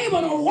 Are you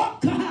able to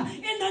walk in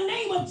the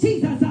name of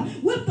Jesus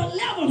with the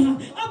level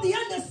of the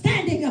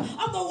understanding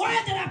of the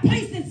word that I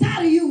placed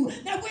inside of you?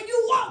 That when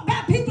you walk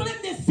by people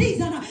in this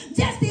season,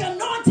 just the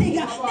anointing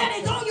that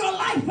is on your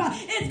life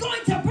is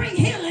going to bring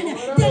healing,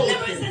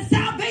 deliverance, and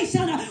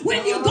salvation.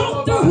 When you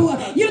go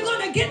through, you're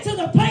going to get to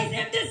the place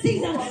in this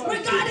season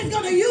where God is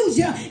going to use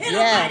you in a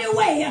mighty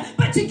way.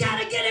 But you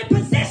got to get in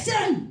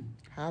position.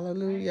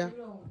 Hallelujah.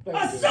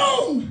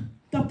 Assume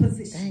the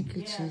position. Thank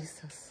you,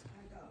 Jesus.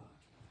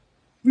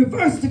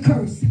 Reverse the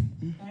curse.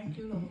 Thank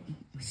you, Lord.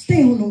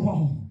 Stay on the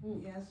wall.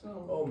 Yes,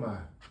 Lord.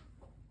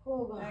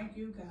 Oh, my. Thank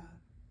you, God.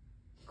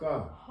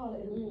 God.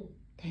 Hallelujah.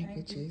 Thank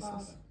you,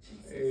 Jesus.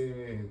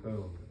 Hey,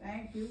 go.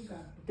 Thank you, God.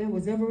 There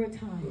was ever a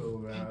time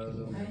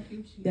Thank you,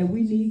 Jesus. that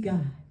we need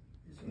God.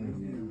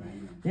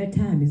 That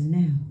time is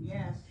now.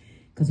 Yes.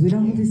 Because with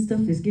all this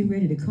stuff that's getting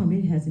ready to come,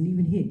 it hasn't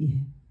even hit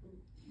yet.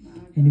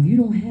 And if you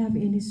don't have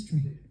any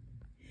strength,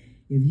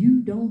 if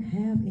you don't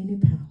have any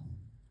power,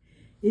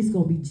 it's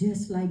going to be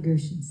just like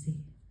Gershon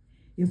said.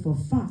 If a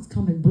fox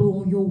come and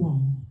blow on your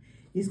wall,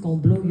 it's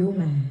going to blow your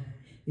mind.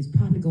 It's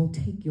probably going to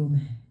take your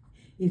mind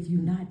if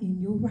you're not in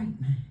your right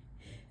mind.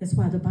 That's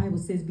why the Bible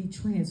says be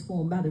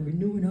transformed by the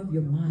renewing of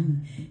your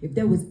mind. If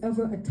there was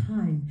ever a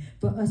time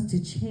for us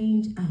to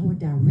change our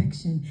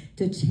direction,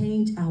 to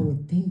change our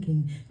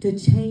thinking, to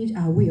change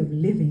our way of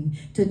living,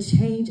 to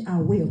change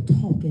our way of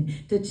talking,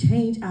 to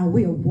change our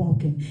way of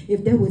walking,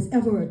 if there was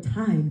ever a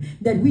time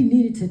that we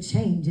needed to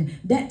change,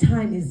 that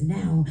time is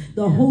now.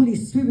 The Holy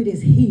Spirit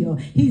is here.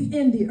 He's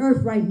in the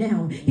earth right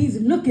now.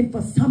 He's looking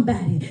for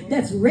somebody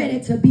that's ready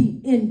to be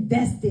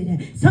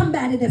invested,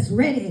 somebody that's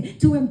ready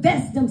to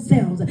invest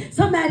themselves,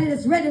 somebody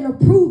that's ready to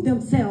prove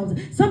themselves,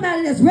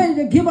 somebody that's ready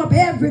to give up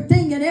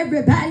everything and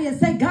everybody and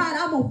say, God,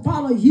 I'm going to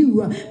follow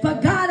you. For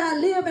God I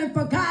live and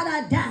for God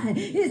I die.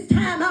 It's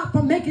time out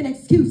for making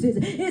excuses.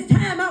 It's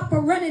time out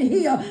for running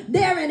here,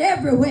 there, and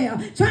everywhere,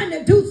 trying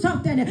to do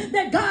something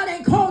that God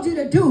ain't called you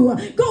to do.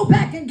 Go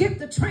back and get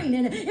the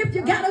training. If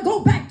you got to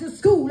go back to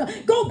school,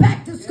 go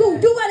back to school.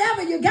 Do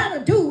whatever you got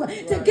to do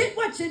to get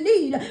what you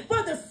need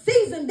for the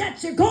season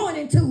that you're going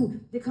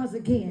into. Because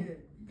again,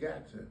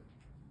 Gotcha.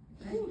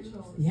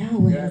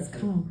 Yahweh has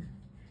come.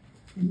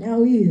 And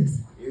now he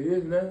is. It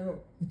is now.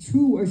 A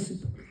true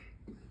worshiper.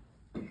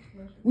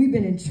 We've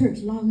been in church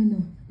long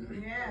enough.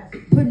 Yes.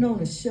 Putting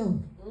on a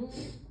show.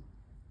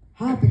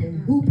 Hopping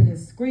and hooping and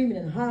screaming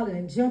and hollering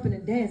and jumping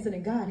and dancing,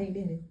 and God ain't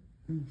in it.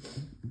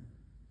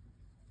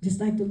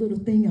 Just like the little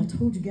thing I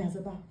told you guys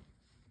about.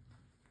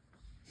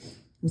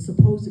 It was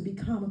supposed to be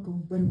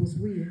comical, but it was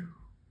real.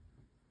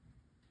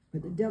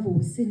 But the devil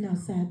was sitting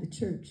outside the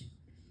church.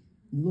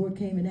 The Lord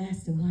came and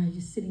asked him, why are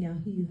you sitting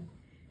out here?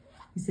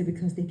 He said,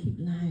 because they keep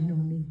lying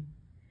on me.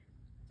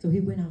 So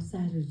he went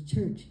outside of the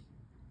church.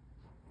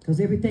 Because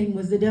everything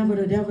was the devil,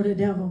 the devil, the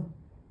devil.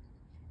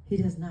 He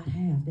does not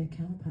have that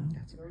kind of power.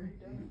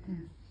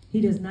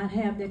 He does not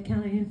have that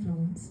kind of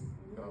influence.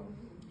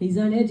 He's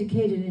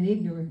uneducated and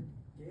ignorant.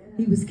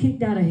 He was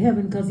kicked out of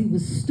heaven because he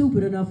was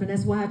stupid enough, and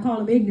that's why I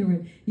call him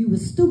ignorant. He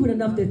was stupid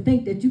enough to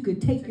think that you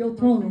could take your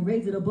throne and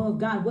raise it above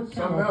God. What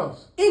kind of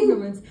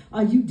ignorance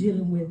are you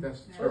dealing with?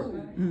 That's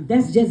true.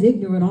 That's just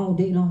ignorant all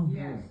day long.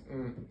 Yes.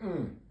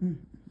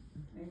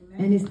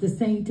 And it's the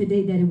same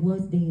today that it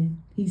was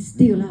then. He's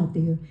still out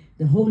there.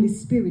 The Holy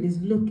Spirit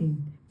is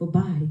looking for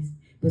bodies,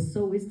 but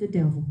so is the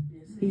devil.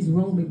 He's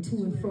roaming to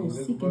and fro,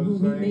 seeking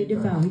whom he may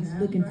devour. He's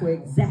looking for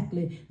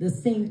exactly the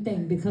same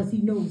thing because he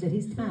knows that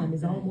his time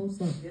is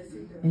almost up.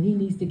 And he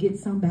needs to get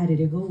somebody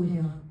to go with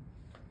him.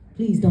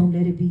 Please don't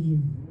let it be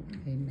you.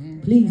 Amen.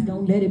 Please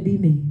don't let it be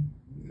me.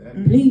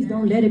 Please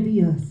don't let it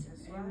be us.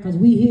 Because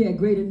we here at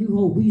Greater New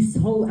Hope, we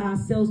hold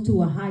ourselves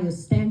to a higher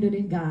standard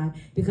in God,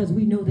 because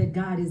we know that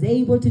God is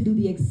able to do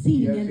the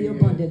exceeding and the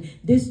abundant.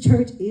 This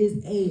church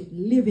is a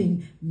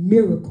living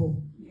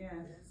miracle.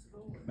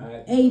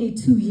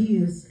 82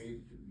 years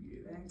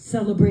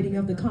celebrating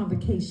of the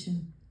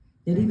convocation,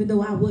 that even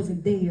though I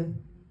wasn't there,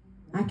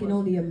 I can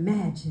only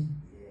imagine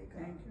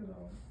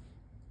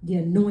the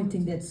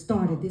anointing that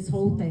started this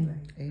whole thing.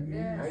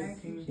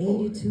 Amen.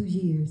 82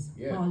 years.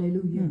 Yeah.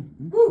 Hallelujah.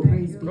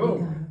 Praise be to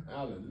God.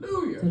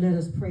 Hallelujah. So let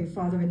us pray.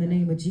 Father, in the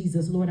name of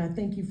Jesus, Lord, I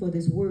thank you for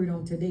this word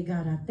on today,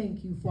 God. I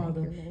thank you,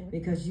 Father,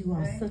 because you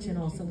are such an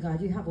awesome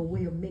God. You have a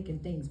way of making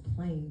things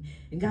plain.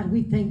 And God,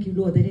 we thank you,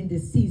 Lord, that in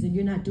this season,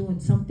 you're not doing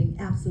something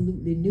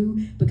absolutely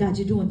new, but God,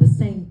 you're doing the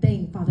same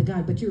thing, Father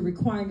God, but you're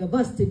requiring of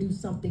us to do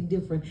something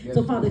different. Yes,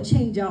 so, Father,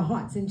 change our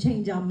hearts and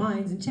change our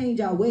minds and change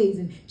our ways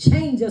and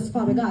change us,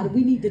 Father God.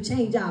 We need to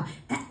change our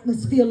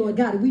atmosphere, Lord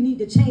God. We need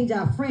to change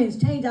our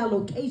friends, change our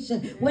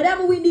location.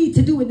 Whatever we need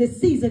to do in this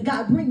season,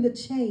 God, bring the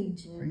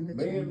change. Bring the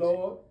Man, change.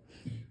 Lord.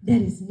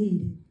 That is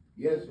needed.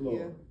 Yes,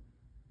 Lord.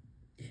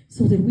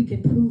 So that we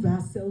can prove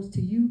ourselves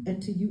to you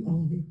and to you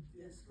only.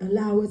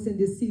 Allow us in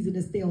this season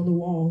to stay on the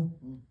wall.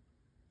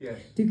 Yes.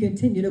 To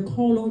continue to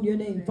call on your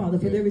name, Father,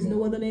 for there is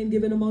no other name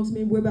given amongst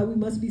men whereby we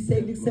must be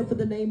saved except for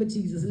the name of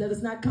Jesus. Let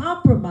us not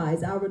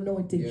compromise our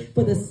anointing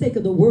for the sake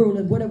of the world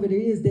and whatever it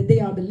is that they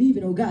are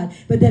believing, oh God,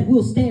 but that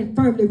we'll stand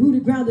firmly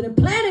rooted, grounded, and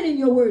planted in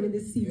your word in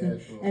this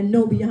season, and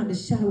know beyond a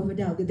shadow of a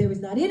doubt that there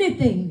is not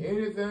anything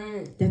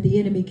that the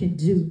enemy can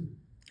do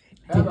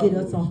to get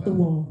us off the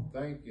wall.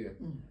 Thank you.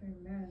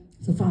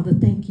 So, Father,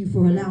 thank you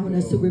for allowing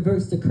us to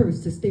reverse the curse,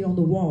 to stay on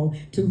the wall,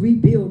 to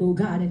rebuild, oh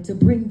God, and to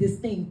bring this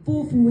thing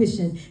full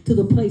fruition to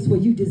the place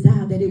where you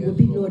desire that it would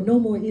be, Lord. No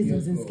more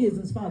isms and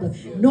schisms, Father.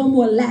 No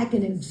more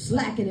lacking and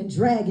slacking and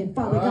dragging,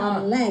 Father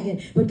God, and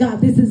lagging. But, God,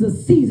 this is a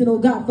season, oh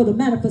God, for the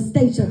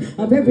manifestation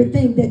of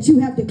everything that you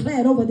have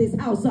declared over this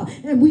house.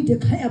 And we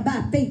declare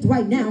by faith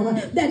right now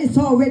that it's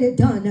already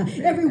done.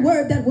 Every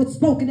word that was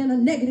spoken in a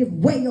negative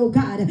way, oh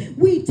God,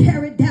 we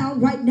tear it down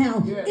right now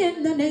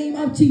in the name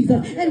of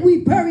Jesus. And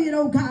we bury it,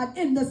 oh God,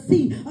 in the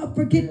sea of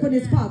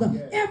forgetfulness,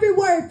 Father. Every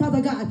word,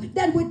 Father God,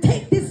 that would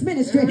take this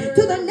ministry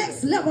to the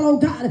next level, oh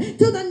God,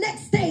 to the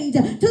next stage,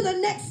 to the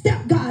next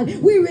step, God.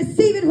 We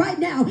receive it right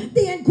now.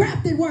 The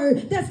engrafted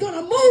word that's going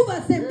to move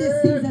us in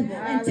this season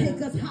and take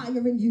us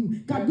higher in you.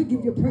 God, we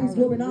give you praise,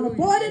 glory, and honor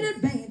for it in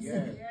advance.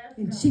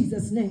 In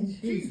Jesus' name.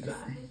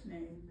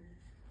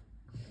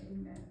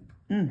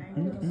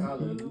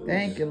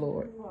 Thank you,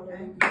 Lord.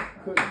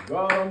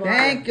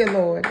 Thank you,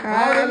 Lord.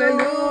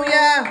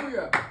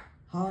 Hallelujah.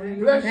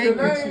 Bless your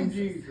name,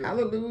 Jesus.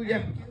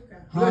 Hallelujah.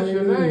 Bless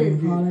your name,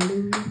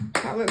 Hallelujah.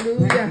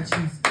 Hallelujah. Thank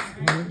you, Jesus.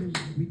 Hallelujah.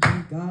 We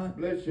thank God.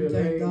 Bless your We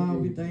thank name, God.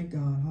 We Jesus. thank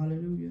God.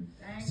 Hallelujah.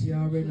 See, I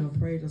already done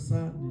prayed us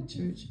out in the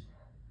church.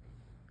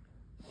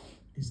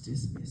 It's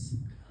dismissed.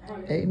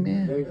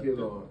 Amen. Thank you,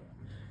 Lord.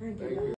 Thank you.